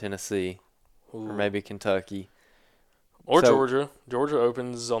in Tennessee or maybe Kentucky. Or Georgia. Georgia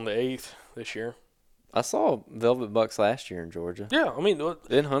opens on the 8th this year. I saw velvet bucks last year in Georgia Yeah, I mean,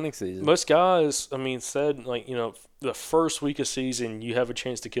 in hunting season. most guys, I mean, said like the first week of season you have a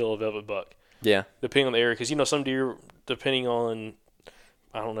chance to kill a velvet buck, Yeah, depending on the area, because some deer, depending on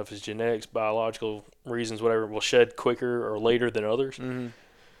I don't know if it's genetics, biological reasons, whatever, will shed quicker or later than others. Mm-hmm.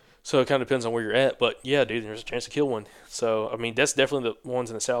 So it kind of depends on where you're at. But yeah, dude, there's a chance to kill one. So I mean, that's definitely the ones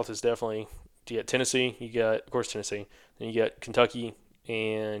in the South. Is definitely you got Tennessee, you got of course Tennessee, then you got Kentucky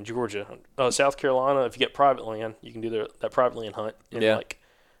and Georgia. South Carolina, if you get private land, you can do that private land hunt. And Yeah. like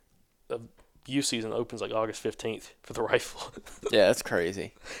the youth season opens like August 15th for the rifle. yeah, that's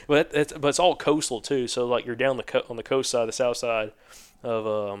crazy. But it's all coastal too. So like you're down on the coast side, the south side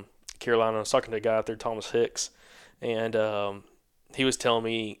of Carolina. I was talking to a guy out there, Thomas Hicks, and he was telling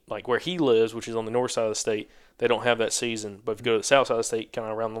me like where he lives, which is on the north side of the state, they don't have that season. But if you go to the south side of the state, kind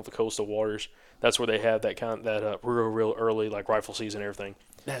of around the coastal waters, that's where they have that real early like rifle season and everything.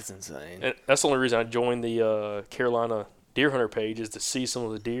 That's insane. And that's the only reason I joined the Carolina Deer Hunter page, is to see some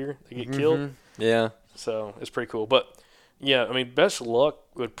of the deer that get killed. Yeah. So it's pretty cool. But yeah, I mean, best luck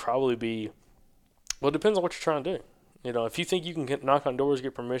would probably be, well, it depends on what you're trying to do. If you think you can knock on doors,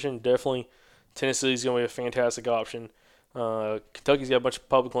 get permission, definitely Tennessee's going to be a fantastic option. Kentucky's got a bunch of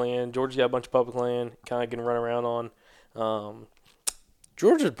public land. Georgia's got a bunch of public land, kind of getting run around on.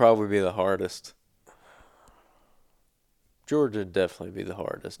 Georgia'd probably be the hardest. Georgia'd definitely be the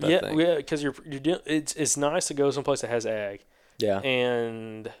hardest, I think. Yeah, because it's nice to go someplace that has ag. Yeah.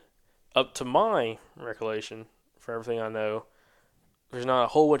 And up to my recollection, for everything I know, there's not a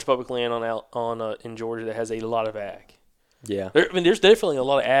whole bunch of public land in Georgia that has a lot of ag. Yeah. There's definitely a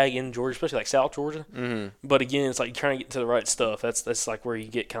lot of ag in Georgia, especially like South Georgia. Mm-hmm. But again, it's like you're trying to get to the right stuff. That's like where you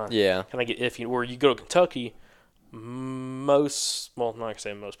get kind of get iffy. Where you go to Kentucky, not gonna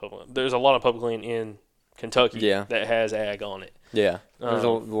say most public land. There's a lot of public land in Kentucky that has ag on it. Yeah. There's a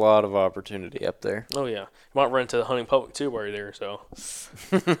lot of opportunity up there. Oh yeah, you might run into the hunting public too while you're there. So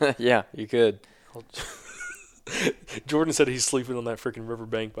yeah, you could. Jordan said he's sleeping on that freaking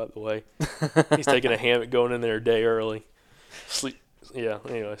riverbank, by the way. He's taking a hammock going in there a day early. Yeah,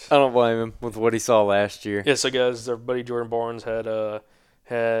 anyways. I don't blame him with what he saw last year. Yeah, so guys, our buddy Jordan Barnes had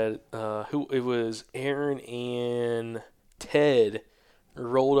who it was Aaron and Ted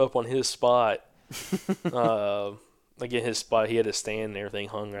rolled up on his spot. Again, his spot, he had a stand and everything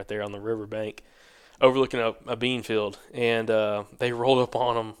hung right there on the riverbank, overlooking a bean field, and they rolled up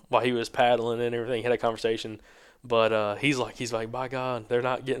on him while he was paddling and everything. He had a conversation, but he's like, by God, they're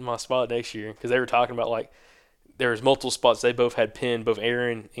not getting my spot next year, because they were talking about like there was multiple spots they both had pinned. Both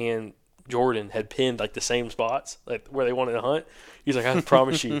Aaron and Jordan had pinned like the same spots, like where they wanted to hunt. He's like, I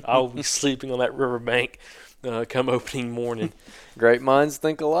promise you, I will be sleeping on that riverbank come opening morning. Great minds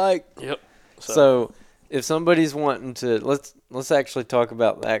think alike. Yep. So if somebody's wanting to, let's actually talk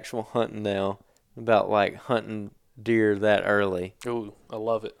about the actual hunting now. About like hunting deer that early. Ooh, I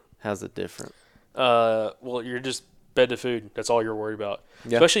love it. How's it different? Well, you're just bed to food. That's all you're worried about.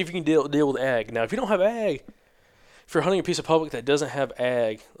 Yeah. Especially if you can deal with ag. Now, if you don't have ag, if you're hunting a piece of public that doesn't have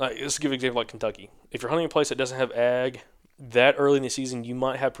ag, like let's give an example like Kentucky. If you're hunting a place that doesn't have ag, that early in the season, you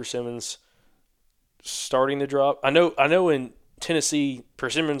might have persimmons starting to drop. I know in Tennessee,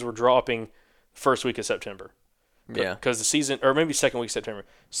 persimmons were dropping first week of September. Yeah. Because the season, or maybe second week of September.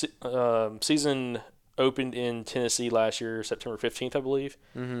 Season opened in Tennessee last year, September 15th, I believe.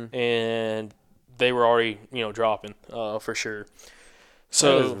 Mm-hmm. And they were already, dropping for sure.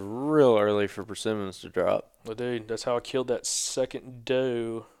 So that is real early for persimmons to drop. Well, dude, that's how I killed that second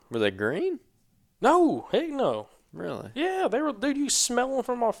doe. Were they green? No, heck no. Really? Yeah, they were. Dude, you smell them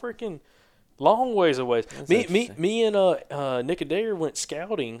from a freaking long ways away. Me and Nick Adair went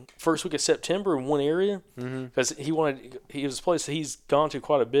scouting first week of September in one area because he was a place that he's gone to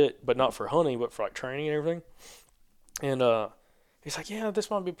quite a bit, but not for hunting, but for like training and everything. And he's like, yeah, this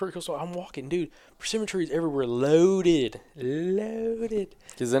might be pretty cool. So I'm walking, dude. Persimmon trees everywhere, loaded.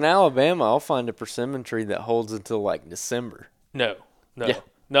 Because in Alabama, I'll find a persimmon tree that holds until like December. No, Yeah.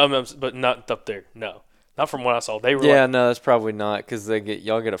 no, but not up there. No. Not from what I saw. They were no, that's probably not because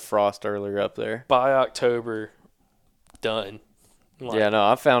y'all get a frost earlier up there. By October, done. No,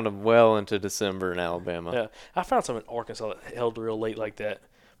 I found them well into December in Alabama. Yeah, I found some in Arkansas that held real late like that.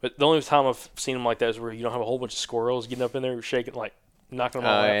 But the only time I've seen them like that is where you don't have a whole bunch of squirrels getting up in there, shaking, like knocking them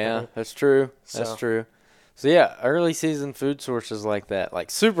all out. Oh yeah, that's true. That's true. So yeah, early season food sources like that,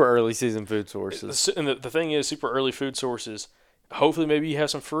 like super early season food sources. And the thing is, super early food sources. Hopefully, maybe you have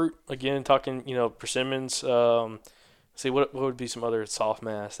some fruit. Again, talking, persimmons. See, what would be some other soft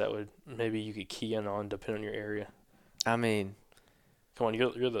mass that would maybe you could key in on, depending on your area. I mean, come on,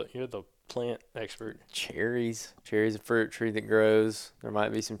 you're the plant expert. Cherries. Cherries, a fruit tree that grows. There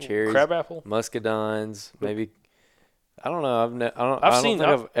might be some cherries. Crabapple. Muscadines, maybe. I don't know. I don't think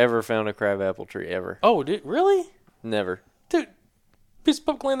I've- I've ever found a crabapple tree ever. Oh, dude, really? Never. Dude, piece of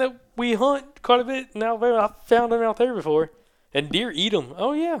public land that we hunt quite a bit in Alabama. I found them out there before. And deer eat them.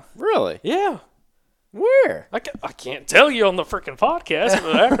 Oh, yeah. Really? Yeah. Where? I can't tell you on the freaking podcast,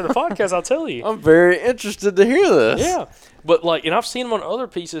 but after the podcast, I'll tell you. I'm very interested to hear this. Yeah. But, like, and I've seen them on other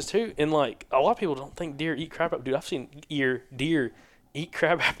pieces, too. And, like, a lot of people don't think deer eat crab apples. Dude, I've seen deer eat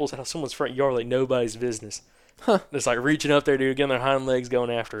crab apples out of someone's front yard like nobody's business. Huh. It's like reaching up there, dude, getting their hind legs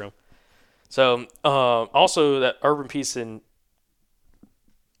going after them. So, also that urban piece in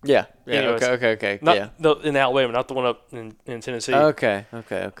Yeah. Anyways, Okay. not Yeah. in Alabama, not the one up in Tennessee. Okay.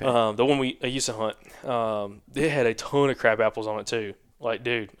 The one I used to hunt, it had a ton of crab apples on it too. Like,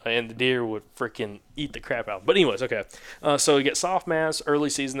 dude, and the deer would freaking eat the crap out. But anyways, okay. So you get soft mass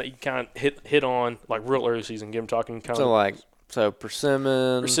early season that you kind of hit on, like real early season. Get them talking kind So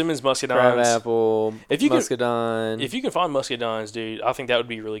persimmons, muscadines, crabapple, muscadine. If you can find muscadines, dude, I think that would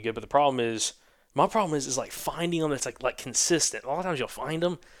be really good. But my problem is like finding them that's like consistent. A lot of times you'll find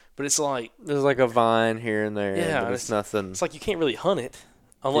them, but it's like There's like a vine here and there. Yeah, but it's nothing. it's like you can't really hunt it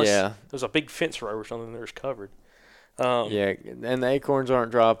unless there's a big fence row or something that's covered. Yeah, and the acorns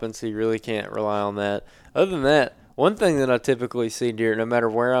aren't dropping, so you really can't rely on that. Other than that, one thing that I typically see deer, no matter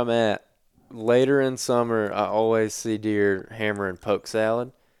where I'm at, later in summer, I always see deer hammering poke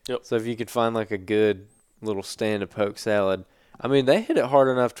salad. Yep. So if you could find like a good little stand of poke salad, I mean, they hit it hard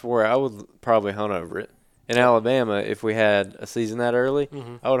enough to where I would probably hunt over it. In Alabama, if we had a season that early,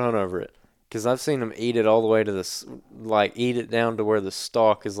 I would hunt over it. Because I've seen them eat it all the way to eat it down to where the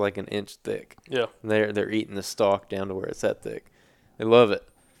stalk is like an inch thick. Yeah. And they're eating the stalk down to where it's that thick. They love it.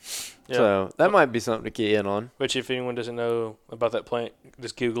 Yeah. So that might be something to key in on. Which, if anyone doesn't know about that plant,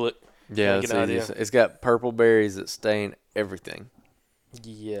 just Google it. Yeah, Get an idea. it's got purple berries that stain everything.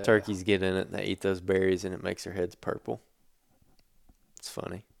 Yeah. Turkeys get in it and they eat those berries and it makes their heads purple. It's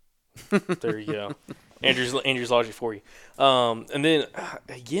funny. There you go. Andrew's logic for you. And then,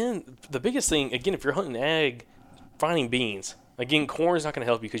 again, the biggest thing, again, if you're hunting ag, finding beans. Again, corn is not going to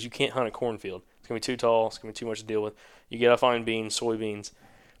help you because you can't hunt a cornfield. It's going to be too tall. It's going to be too much to deal with. You got to find beans, soybeans.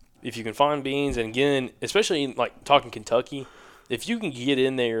 If you can find beans, and again, especially in, like talking Kentucky, if you can get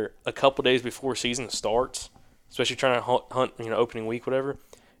in there a couple days before season starts, especially trying to hunt, opening week, whatever,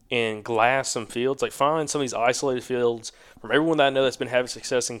 and glass some fields, like find some of these isolated fields from everyone that I know that's been having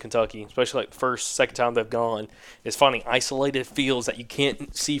success in Kentucky, especially like the first, second time they've gone, is finding isolated fields that you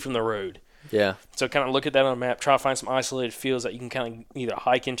can't see from the road. Yeah. So kind of look at that on a map, try to find some isolated fields that you can kind of either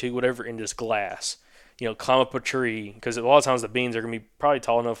hike into, whatever, and just glass. Climb up a tree, because a lot of times the beans are going to be probably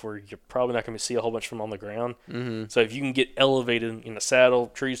tall enough where you're probably not going to see a whole bunch of them on the ground. Mm-hmm. So if you can get elevated in the saddle,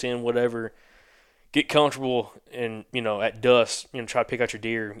 tree stand, whatever, get comfortable, and at dusk, try to pick out your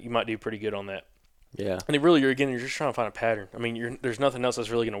deer, you might do pretty good on that. Yeah. And then really, you're just trying to find a pattern. I mean, there's nothing else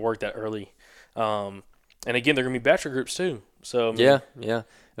that's really going to work that early. And again, they're going to be bachelor groups too. So I mean, yeah.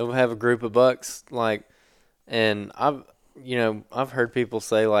 They'll have a group of bucks and I've heard people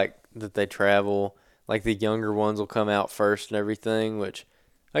say like that they travel. Like the younger ones will come out first and everything, which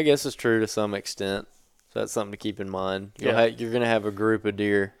I guess is true to some extent. So that's something to keep in mind. You're going to have a group of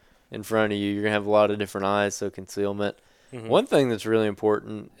deer in front of you. You're going to have a lot of different eyes, so concealment. Mm-hmm. One thing that's really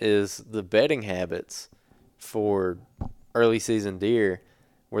important is the bedding habits for early season deer,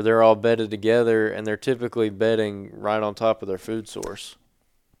 where they're all bedded together and they're typically bedding right on top of their food source.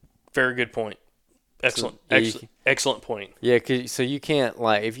 Very good point. Excellent point. Yeah, so you can't,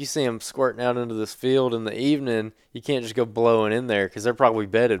 like, if you see them squirting out into this field in the evening, you can't just go blowing in there because they're probably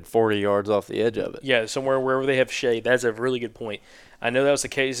bedded 40 yards off the edge of it. Yeah, somewhere wherever they have shade. That's a really good point. I know that was the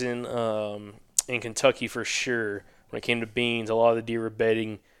case in Kentucky for sure. When it came to beans, a lot of the deer were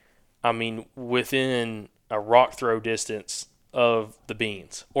bedding, within a rock throw distance of the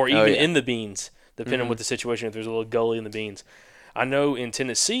beans, or even in the beans, depending on what the situation, if there's a little gully in the beans. I know in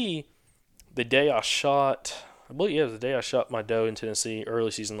Tennessee, the day I shot my doe in Tennessee,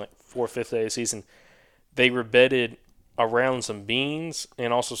 early season, like 4th, 5th day of season, they were bedded around some beans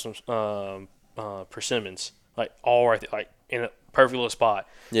and also some persimmons, like all right, like in a perfect little spot.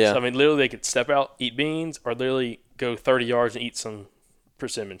 Yeah. So, literally they could step out, eat beans, or literally go 30 yards and eat some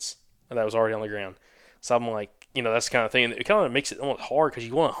persimmons that was already on the ground. So I'm like, that's the kind of thing. It kind of makes it almost hard because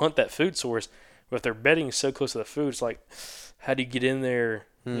you want to hunt that food source, but if they're bedding so close to the food, it's like, how do you get in there?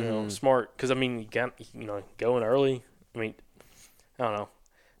 Smart, because you got going early. I don't know,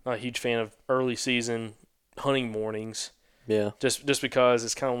 not a huge fan of early season hunting mornings. Yeah, just because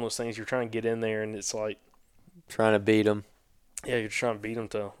it's kind of one of those things you're trying to get in there, and it's like trying to beat them. Yeah, you're trying to beat them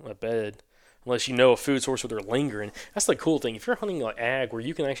to a bed. Unless you know a food source where they're lingering. That's the cool thing. If you're hunting like ag where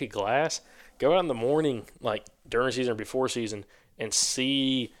you can actually glass, go out in the morning, like during season or before season, and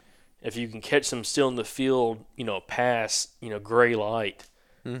see if you can catch them still in the field, past, gray light.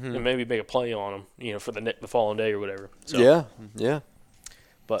 And maybe make a play on them, for the following day or whatever. So, Yeah.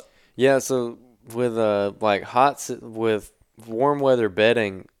 But Yeah, so with with warm weather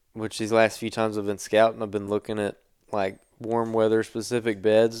bedding, which these last few times I've been scouting, I've been looking at like warm weather specific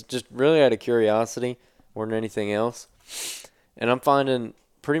beds, just really out of curiosity more than anything else. And I'm finding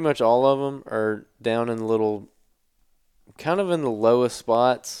pretty much all of them are down in kind of in the lowest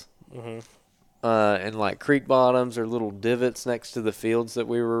spots, and like creek bottoms or little divots next to the fields that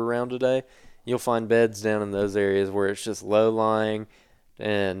we were around today. You'll find beds down in those areas where it's just low lying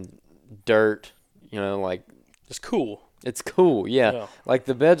and dirt, like it's cool. It's cool, yeah. Like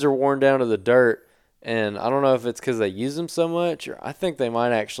the beds are worn down to the dirt, and I don't know if it's because they use them so much, or I think they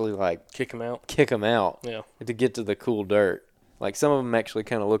might actually like kick them out. Yeah, to get to the cool dirt. Like some of them actually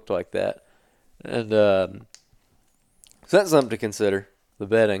kind of looked like that, and so that's something to consider, the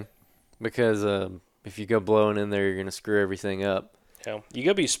bedding, because if you go blowing in there, you're gonna screw everything up. Yeah, you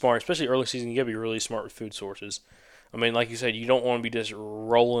gotta be smart, especially early season. You gotta be really smart with food sources. I mean, like you said, you don't want to be just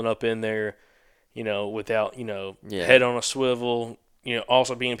rolling up in there, without, head on a swivel,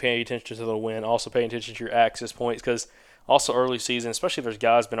 also paying attention to the wind, also paying attention to your access points, because also early season, especially if there's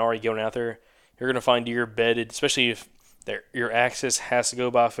guys been already going out there, you're going to find deer bedded, especially if your access has to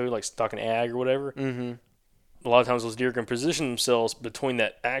go by food, like talking ag or whatever. Mm-hmm. A lot of times those deer can position themselves between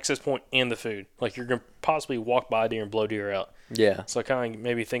that access point and the food. Like you're going to possibly walk by a deer and blow deer out. Yeah. So I kind of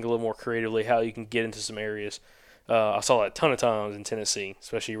maybe think a little more creatively how you can get into some areas. I saw that a ton of times in Tennessee,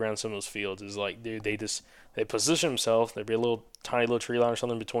 especially around some of those fields. It's like, dude, they position themselves. There'd be a tiny little tree line or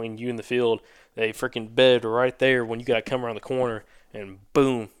something between you and the field. They freaking bed right there when you got to come around the corner, and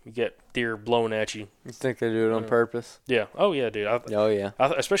boom, you get deer blowing at you. You think they do it on purpose? Yeah. Oh, yeah, dude. Yeah.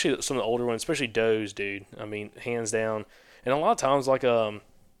 Especially some of the older ones, especially does, dude. I mean, hands down. And a lot of times, like, who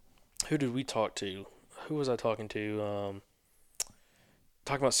did we talk to? Who was I talking to?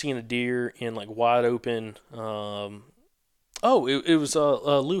 Talking about seeing a deer in like wide open. It was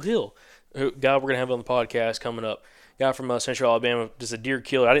Lou Hill, guy we're gonna have on the podcast coming up. Guy from Central Alabama, just a deer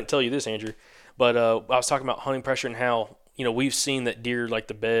killer. I didn't tell you this, Andrew, but I was talking about hunting pressure and how we've seen that deer like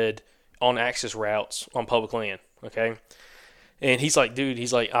to bed on access routes on public land. Okay, and he's like, dude,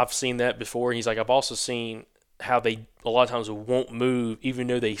 I've seen that before. He's like, I've also seen how they a lot of times won't move even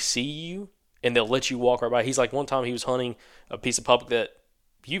though they see you, and they'll let you walk right by. He's like, one time he was hunting a piece of public that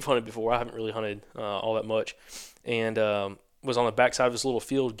you've hunted before. I haven't really hunted all that much. And was on the backside of this little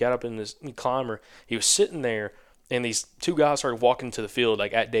field, got up in this climber. He was sitting there, and these two guys started walking to the field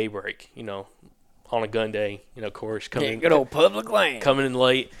like at daybreak, on a gun day, of course. Good old public land. Coming in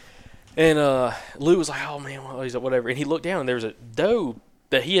late. And Lou was like, oh, man, he's like, whatever. And he looked down, and there was a doe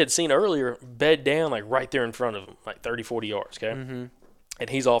that he had seen earlier bed down like right there in front of him, like 30, 40 yards, okay? Mm-hmm. And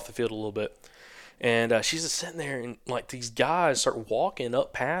he's off the field a little bit. And she's just sitting there, and like these guys start walking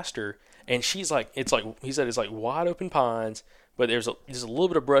up past her, and she's like, he said it's like wide open pines, but there's a little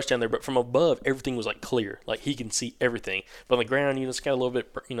bit of brush down there, but from above everything was like clear, like he can see everything. But on the ground, it's kind of a little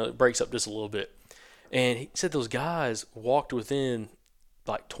bit, it breaks up just a little bit. And he said those guys walked within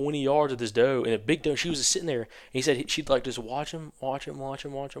like 20 yards of this doe, and a big doe. She was just sitting there, and he said she'd like just watch him. And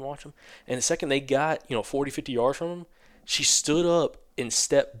the second they got 40, 50 yards from him, she stood up and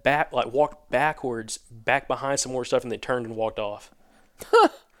stepped back, like walked backwards, back behind some more stuff, and then turned and walked off. And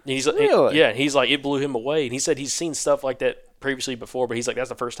he's like, really? Yeah, and he's like, it blew him away. And he said he's seen stuff like that previously before, but he's like, that's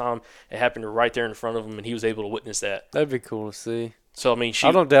the first time it happened right there in front of him, and he was able to witness that. That'd be cool to see. So I mean,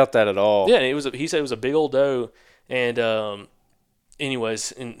 I don't doubt that at all. Yeah, and he said it was a big old doe, and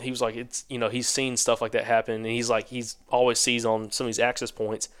anyways, and he was like, it's he's seen stuff like that happen, and he's like, he's always sees on some of these access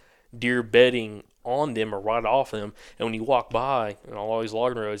points deer bedding on them or right off them, and when you walk by and all these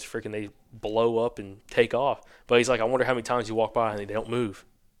logging roads, freaking they blow up and take off. But he's like, I wonder how many times you walk by and they don't move.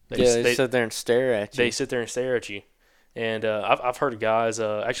 They sit there and stare at you. They sit there and stare at you. And I've heard of guys,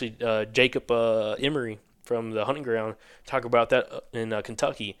 Jacob Emery from the hunting ground talk about that in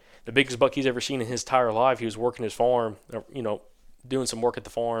Kentucky. The biggest buck he's ever seen in his entire life. He was working his farm, doing some work at the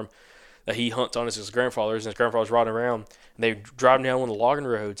farm that he hunts on as his grandfather's, and his grandfather's riding around, and they were driving down one of the logging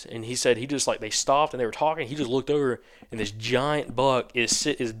roads, and he said he just they stopped and they were talking. He just looked over, and this giant buck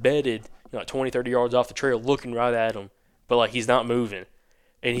is bedded like 20, 30 yards off the trail, looking right at him, but like he's not moving.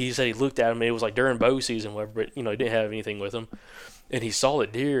 And he said he looked at him, and it was like during bow season, whatever, but he didn't have anything with him, and he saw the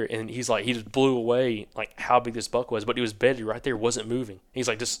deer, and he's like, he just blew away like how big this buck was, but he was bedded right there, wasn't moving. He's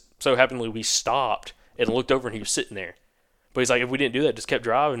like, just so happened we stopped and looked over, and he was sitting there. But he's like, if we didn't do that, just kept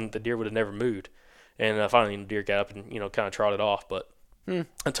driving, the deer would have never moved. And finally, the deer got up and kind of trotted off. But I'm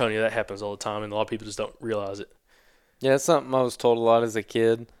telling you, that happens all the time, and a lot of people just don't realize it. Yeah, it's something I was told a lot as a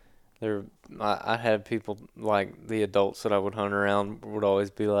kid. I had people, like the adults that I would hunt around, would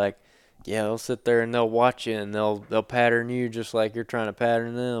always be like, yeah, they'll sit there and they'll watch you and they'll pattern you just like you're trying to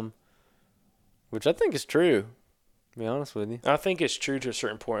pattern them, which I think is true, to be honest with you. I think it's true to a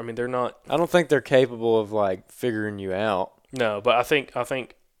certain point. I mean, they're not. I don't think they're capable of like figuring you out. No, but I think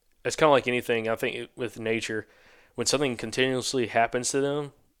it's kind of like anything. I think with nature, when something continuously happens to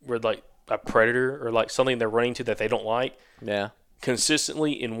them, where like a predator or like something they're running to that they don't like, Yeah.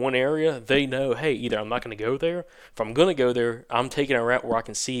 consistently in one area, they know, hey, either I'm not going to go there. If I'm going to go there, I'm taking a route where I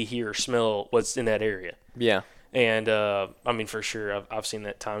can see, hear, or smell what's in that area. Yeah. And, I mean, for sure, I've seen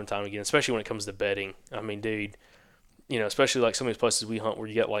that time and time again, especially when it comes to bedding. I mean, dude, especially like some of these places we hunt where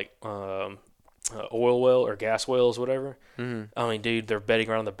you get like oil well or gas wells, whatever. Mm-hmm. I mean, dude, they're bedding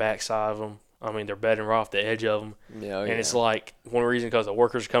around the backside of them. I mean, they're bedding right off the edge of them. Yeah, and it's like one reason because the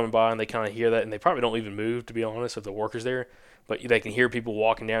workers are coming by and they kind of hear that, and they probably don't even move, to be honest, if the workers there. But they can hear people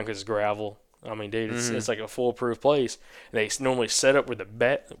walking down because it's gravel. I mean, dude, it's like a foolproof place. And they normally set up where the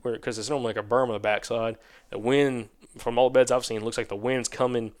bed, because it's normally like a berm on the backside. The wind, from all the beds I've seen, looks like the wind's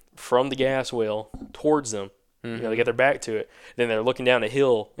coming from the gas well towards them. Mm-hmm. They get their back to it. Then they're looking down a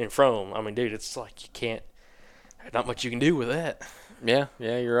hill in front of them. I mean, dude, it's like not much you can do with that. Yeah,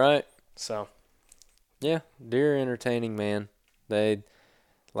 you're right. So, yeah, deer are entertaining, man. They,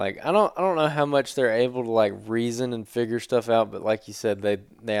 like, I don't know how much they're able to like reason and figure stuff out, but like you said,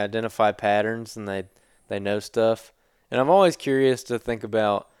 they identify patterns and they know stuff. And I'm always curious to think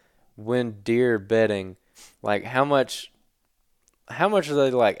about when deer bedding, like how much are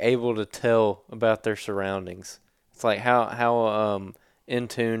they like able to tell about their surroundings? It's like how in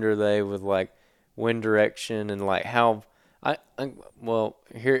tune are they with like wind direction and like how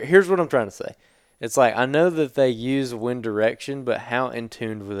here's what I'm trying to say. It's like I know that they use wind direction, but how in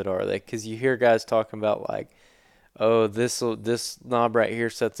tune with it are they? Because you hear guys talking about like, oh, this knob right here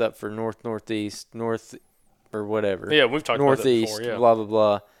sets up for northeast, north, or whatever. Yeah, we've talked northeast, about that before. Yeah. Blah blah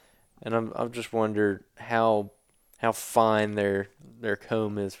blah. And I've just wondered how fine their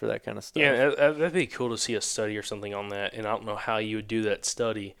comb is for that kind of stuff. Yeah, that'd be cool to see a study or something on that. And I don't know how you would do that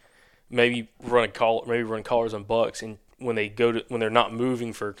study. Maybe run collars on bucks, and when they're not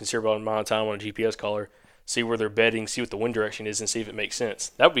moving for a considerable amount of time on a GPS collar, see where they're bedding, see what the wind direction is, and see if it makes sense.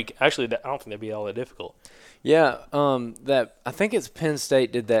 That would be I don't think that'd be all that difficult. Yeah, I think it's Penn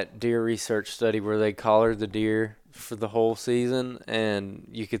State did that deer research study where they collared the deer for the whole season, and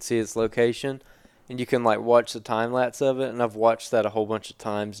you could see its location, and you can like watch the time lapse of it. And I've watched that a whole bunch of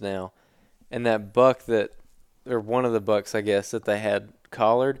times now. And that buck one of the bucks, I guess, that they had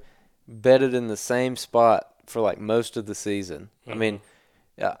collared, bedded in the same spot for like most of the season. Mm-hmm. I mean,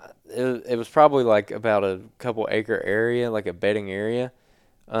 it was probably like about a couple acre area, like a bedding area.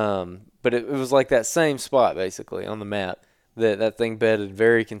 But it was like that same spot basically on the map that thing bedded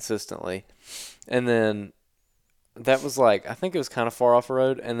very consistently. And then that was like, I think it was kind of far off the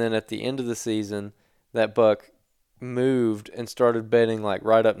road. And then at the end of the season, that buck moved and started bedding like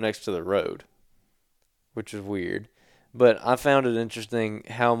right up next to the road, which is weird. But I found it interesting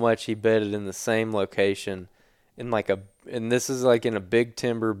how much he bedded in the same location and this is like in a big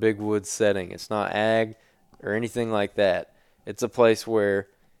timber, big woods setting. It's not ag or anything like that. It's a place where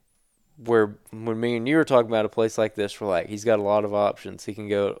when me and you were talking about a place like this, we're like, he's got a lot of options. He can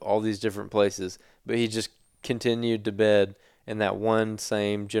go all these different places, but he just continued to bed in that one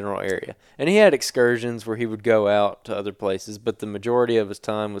same general area. And he had excursions where he would go out to other places, but the majority of his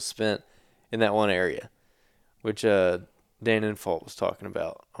time was spent in that one area, which Dan Infalt was talking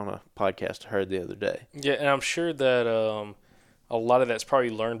about on a podcast I heard the other day. Yeah, and I'm sure that a lot of that's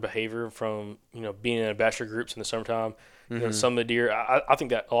probably learned behavior from being in bachelor groups in the summertime. Mm-hmm. Some of the deer, I think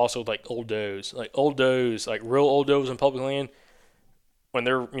that also like old does, like real old does in public land, when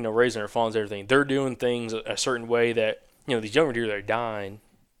they're raising their fawns and everything, they're doing things a certain way that these younger deer that are dying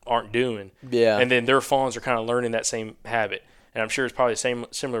aren't doing. Yeah, and then their fawns are kind of learning that same habit. And I'm sure it's probably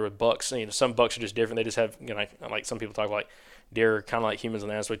similar with bucks. Some bucks are just different. They just have, like some people talk like deer are kind of like humans in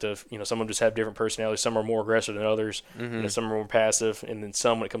the aspect of, some of them just have different personalities. Some are more aggressive than others. Mm-hmm. Some are more passive. And then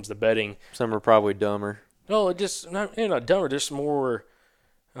some, when it comes to bedding. Some are probably dumber. No, it just, not dumber, just more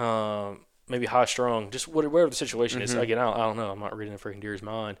maybe high strung. Just whatever the situation Mm-hmm. is. Again, I don't know. I'm not reading the freaking deer's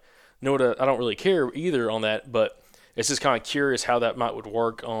mind. I don't really care either on that, but it's just kind of curious how that would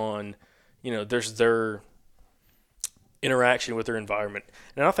work on, there's their interaction with their environment.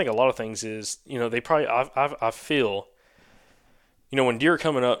 And I think a lot of things is, they probably, I feel when deer are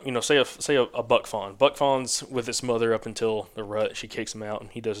coming up, say a buck fawn. Buck fawn's with its mother up until the rut. She kicks him out, and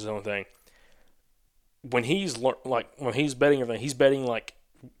he does his own thing. When he's bedding everything, he's bedding like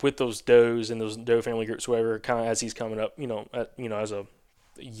with those does and those doe family groups, whatever, kind of as he's coming up, as a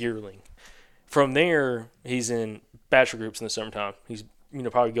yearling. From there, he's in bachelor groups in the summertime. He's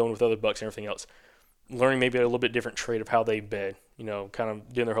probably going with other bucks and everything else, learning maybe a little bit different trait of how they bed. Kind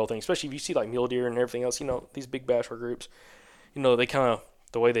of doing their whole thing. Especially if you see like mule deer and everything else. These big bachelor groups. They kind of,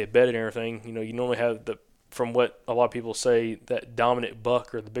 the way they bed and everything, you normally have from what a lot of people say, that dominant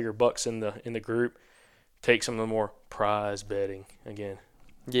buck or the bigger bucks in the group take some of the more prize bedding again.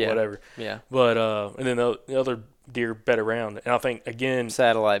 Yeah. Whatever. Yeah. But, and then the other deer bed around. And I think, again.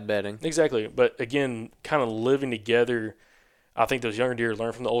 Satellite bedding. Exactly. But again, kind of living together, I think those younger deer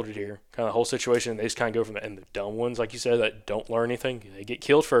learn from the older deer. Kind of the whole situation, they just kind of go from that. And the dumb ones, like you said, that don't learn anything, they get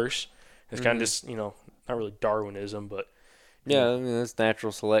killed first. It's kind of just, not really Darwinism, but. Yeah, I mean, that's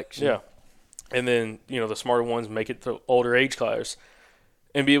natural selection. Yeah. And then, the smarter ones make it to older age class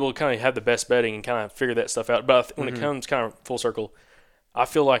and be able to kind of have the best bedding and kind of figure that stuff out. But when it comes kind of full circle, I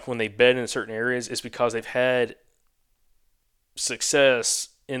feel like when they bed in certain areas, it's because they've had success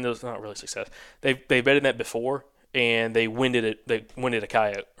in those, not really success. They bedded that before, and they winded it. They winded a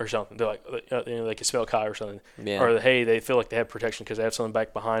coyote or something. They're like, they can smell a coyote or something. Yeah. Or hey, they feel like they have protection because they have something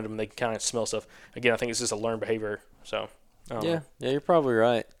back behind them. And they can kind of smell stuff. Again, I think it's just a learned behavior. So. Yeah, you're probably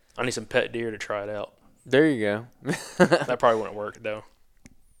right. I need some pet deer to try it out. There you go. That probably wouldn't work though.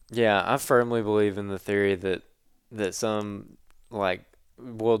 Yeah, I firmly believe in the theory that some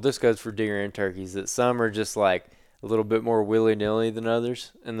this goes for deer and turkeys, that some are just like a little bit more willy-nilly than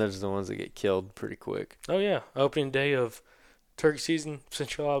others, and those are the ones that get killed pretty quick. Oh yeah, opening day of turkey season,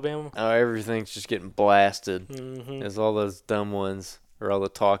 Central Alabama. Oh, everything's just getting blasted. Mm-hmm. There's all those dumb ones or all the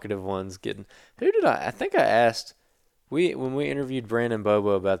talkative ones getting. I think I asked. When we interviewed Brandon Bobo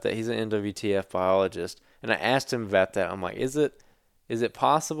about that, he's an NWTF biologist, and I asked him about that. I'm like, is it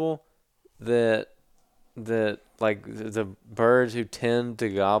possible that like the birds who tend to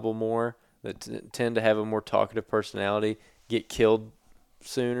gobble more, that tend to have a more talkative personality, get killed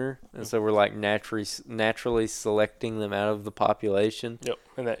sooner, and so we're like naturally selecting them out of the population? Yep,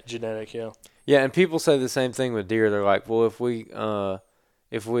 and that genetic, yeah. Yeah, and people say the same thing with deer. They're like, well,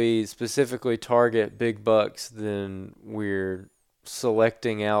 if we specifically target big bucks, then we're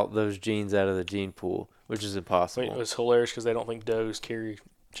selecting out those genes out of the gene pool, which is impossible. It was hilarious because they don't think does carry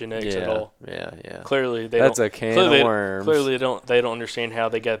genetics at all. Yeah. Clearly, that's a can of worms. Clearly, they don't understand how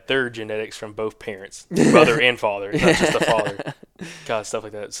they got their genetics from both parents, mother and father, not just the father. God, stuff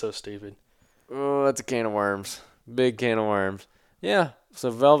like that is so stupid. Oh, that's a can of worms. Big can of worms. Yeah. So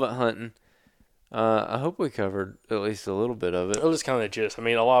velvet hunting. I hope we covered at least a little bit of it. It was kind of the gist. I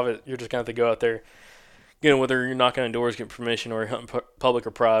mean, a lot of it, you're just going to have to go out there, whether you're knocking on doors, get permission, or you're hunting public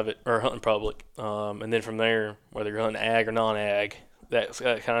or private, or hunting public. And then from there, whether you're hunting ag or non-ag, that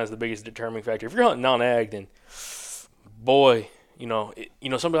kind of is the biggest determining factor. If you're hunting non-ag, then, boy,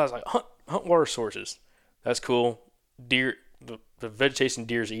 somebody's like, hunt water sources. That's cool. Deer, the vegetation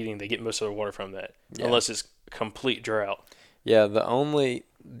deer's eating, they get most of their water from that, unless it's complete drought. Yeah,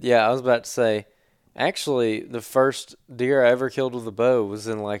 I was about to say, actually, the first deer I ever killed with a bow was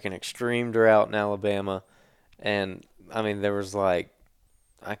in like an extreme drought in Alabama. And I mean, there was like,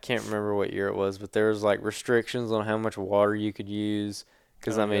 I can't remember what year it was, but there was like restrictions on how much water you could use.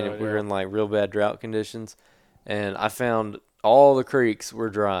 Because we were in like real bad drought conditions. And I found all the creeks were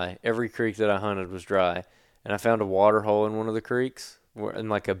dry. Every creek that I hunted was dry. And I found a water hole in one of the creeks in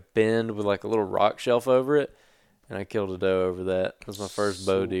like a bend with like a little rock shelf over it. And I killed a doe over that. It was my first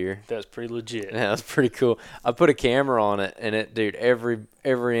bow deer. That's pretty legit. Yeah, that's pretty cool. I put a camera on it, and every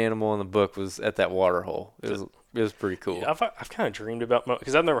animal in the book was at that water hole. It was pretty cool. Yeah, I've kind of dreamed about,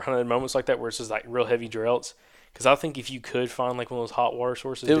 because I've never hunted moments like that where it's just like real heavy droughts. Because I think if you could find like one of those hot water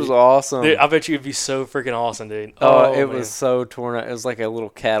sources, it was awesome. Dude, I bet you it'd be so freaking awesome, dude. It was so torn out. It was like a little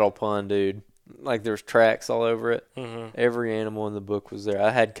cattle pond, dude. Like there was tracks all over it. Mm-hmm. Every animal in the book was there.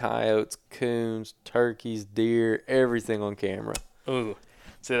 I had coyotes, coons, turkeys, deer, everything on camera. Ooh,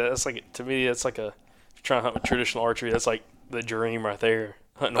 see, that's like, to me, that's like trying to hunt with traditional archery. That's like the dream right there.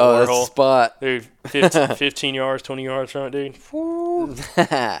 Hunting a water hole. That's the spot. Dude, 15 yards, 20 yards from it, dude.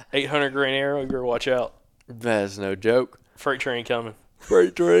 800 grain arrow. You better watch out. That's no joke. Freight train coming.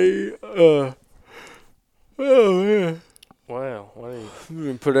 Freight train. Oh man. Wow, what are you? I'm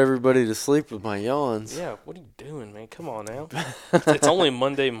gonna put everybody to sleep with my yawns. Yeah, what are you doing, man? Come on now. It's only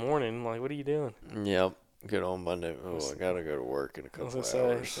Monday morning. Like, what are you doing? Yep. Good on Monday. Oh, I gotta go to work in a couple of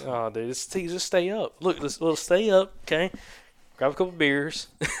hours. Oh, dude, just stay up. Look, we'll stay up, okay? grab a couple beers.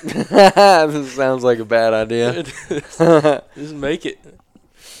 This sounds like a bad idea. Just make it.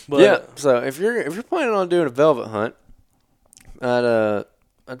 But, yeah. So if you're planning on doing a velvet hunt, I'd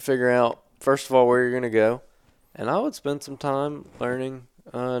figure out first of all where you're gonna go, and I would spend some time learning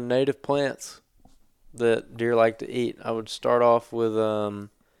native plants that deer like to eat. I would start off with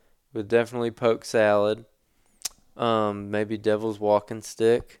definitely poke salad, maybe devil's walking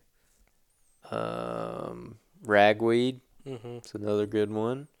stick, ragweed. Mm-hmm. It's another good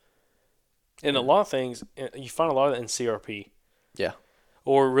one. And a lot of things, you find a lot of that in CRP. Yeah.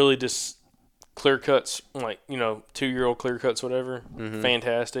 Or really just clear cuts, like, 2-year-old clear cuts, whatever. Mm-hmm.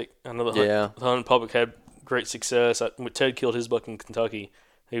 Fantastic. I know the hunting public had great success. When Ted killed his buck in Kentucky,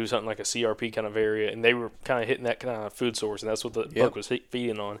 he was hunting like a CRP kind of area, and they were kind of hitting that kind of food source, and that's what the buck was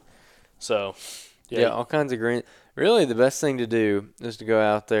feeding on. So, yeah, all kinds of green. Really, the best thing to do is to go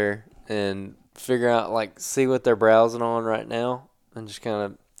out there and figure out, like, see what they're browsing on right now, and just kind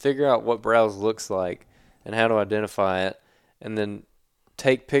of figure out what browse looks like and how to identify it, and then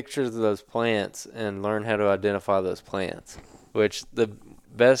take pictures of those plants and learn how to identify those plants, which the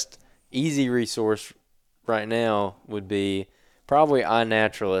best easy resource right now would be probably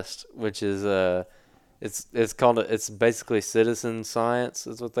iNaturalist, which is it's basically citizen science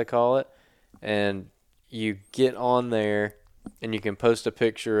is what they call it, and you get on there and you can post a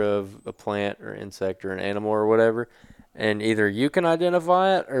picture of a plant or insect or an animal or whatever, and either you can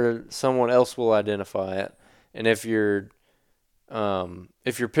identify it or someone else will identify it. And if your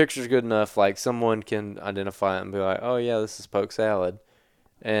picture's good enough, like, someone can identify it and be like, oh yeah, this is poke salad.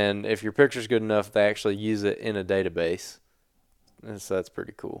 And if your picture's good enough, they actually use it in a database. And so that's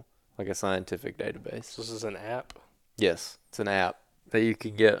pretty cool, like a scientific database. So this is an app? Yes, it's an app that you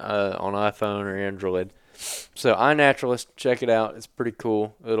can get on iPhone or Android. So iNaturalist, check it out. It's pretty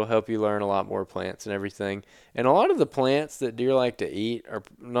cool. It'll help you learn a lot more plants and everything. And a lot of the plants that deer like to eat are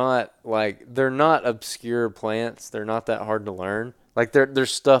they're not obscure plants. They're not that hard to learn. Like,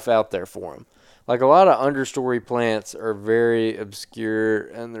 there's stuff out there for them. Like, a lot of understory plants are very obscure,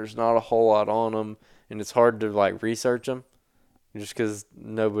 and there's not a whole lot on them, and it's hard to, like, research them just because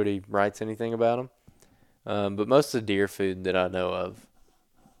nobody writes anything about them. But most of the deer food that I know of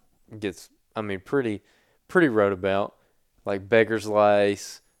gets, pretty wrote about, like beggar's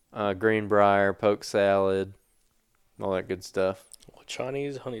lice, greenbrier, poke salad, all that good stuff.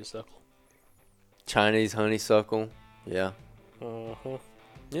 Chinese honeysuckle. Chinese honeysuckle, yeah. Uh-huh.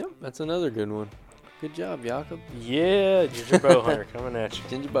 Yep, that's another good one. Good job, Jakob. Yeah, Ginger Bow Hunter coming at you.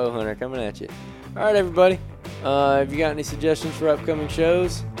 Ginger Bow Hunter coming at you. All right, everybody. If you got any suggestions for upcoming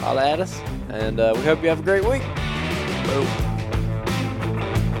shows, holla at us. And we hope you have a great week. Boom.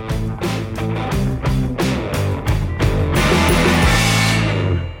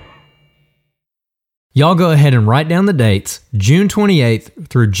 Y'all go ahead and write down the dates, June 28th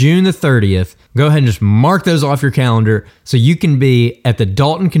through June the 30th. Go ahead and just mark those off your calendar so you can be at the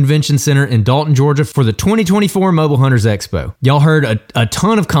Dalton Convention Center in Dalton, Georgia for the 2024 Mobile Hunters Expo. Y'all heard a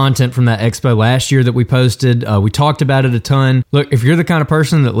ton of content from that expo last year that we posted. We talked about it a ton. Look, if you're the kind of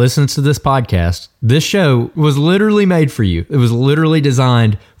person that listens to this podcast, this show was literally made for you. It was literally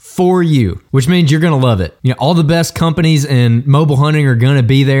designed for you, which means you're going to love it. All the best companies in mobile hunting are going to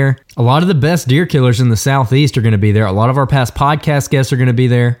be there. A lot of the best deer killers in the Southeast are going to be there. A lot of our past podcast guests are going to be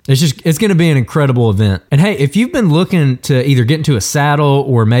there. It's going to be an incredible event. And hey, if you've been looking to either get into a saddle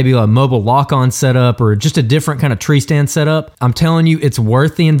or maybe a mobile lock-on setup or just a different kind of tree stand setup, I'm telling you, it's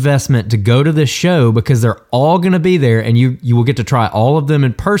worth the investment to go to this show because they're all going to be there and you will get to try all of them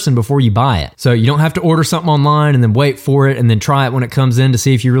in person before you buy it. So you don't have to order something online and then wait for it and then try it when it comes in to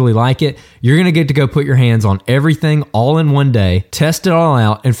see if you really like it. You're going to get to go put your hands on everything all in one day, test it all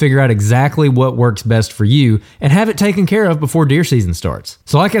out, and figure out exactly what works best for you and have it taken care of before deer season starts.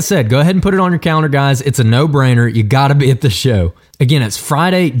 So like I said, go ahead and put it on your calendar, guys. It's a no-brainer. You got to be at the show. Again, it's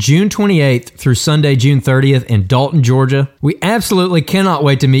Friday, June 28th through Sunday, June 30th in Dalton, Georgia. We absolutely cannot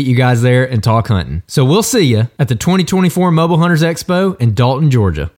wait to meet you guys there and talk hunting. So we'll see you at the 2024 Mobile Hunters Expo in Dalton, Georgia.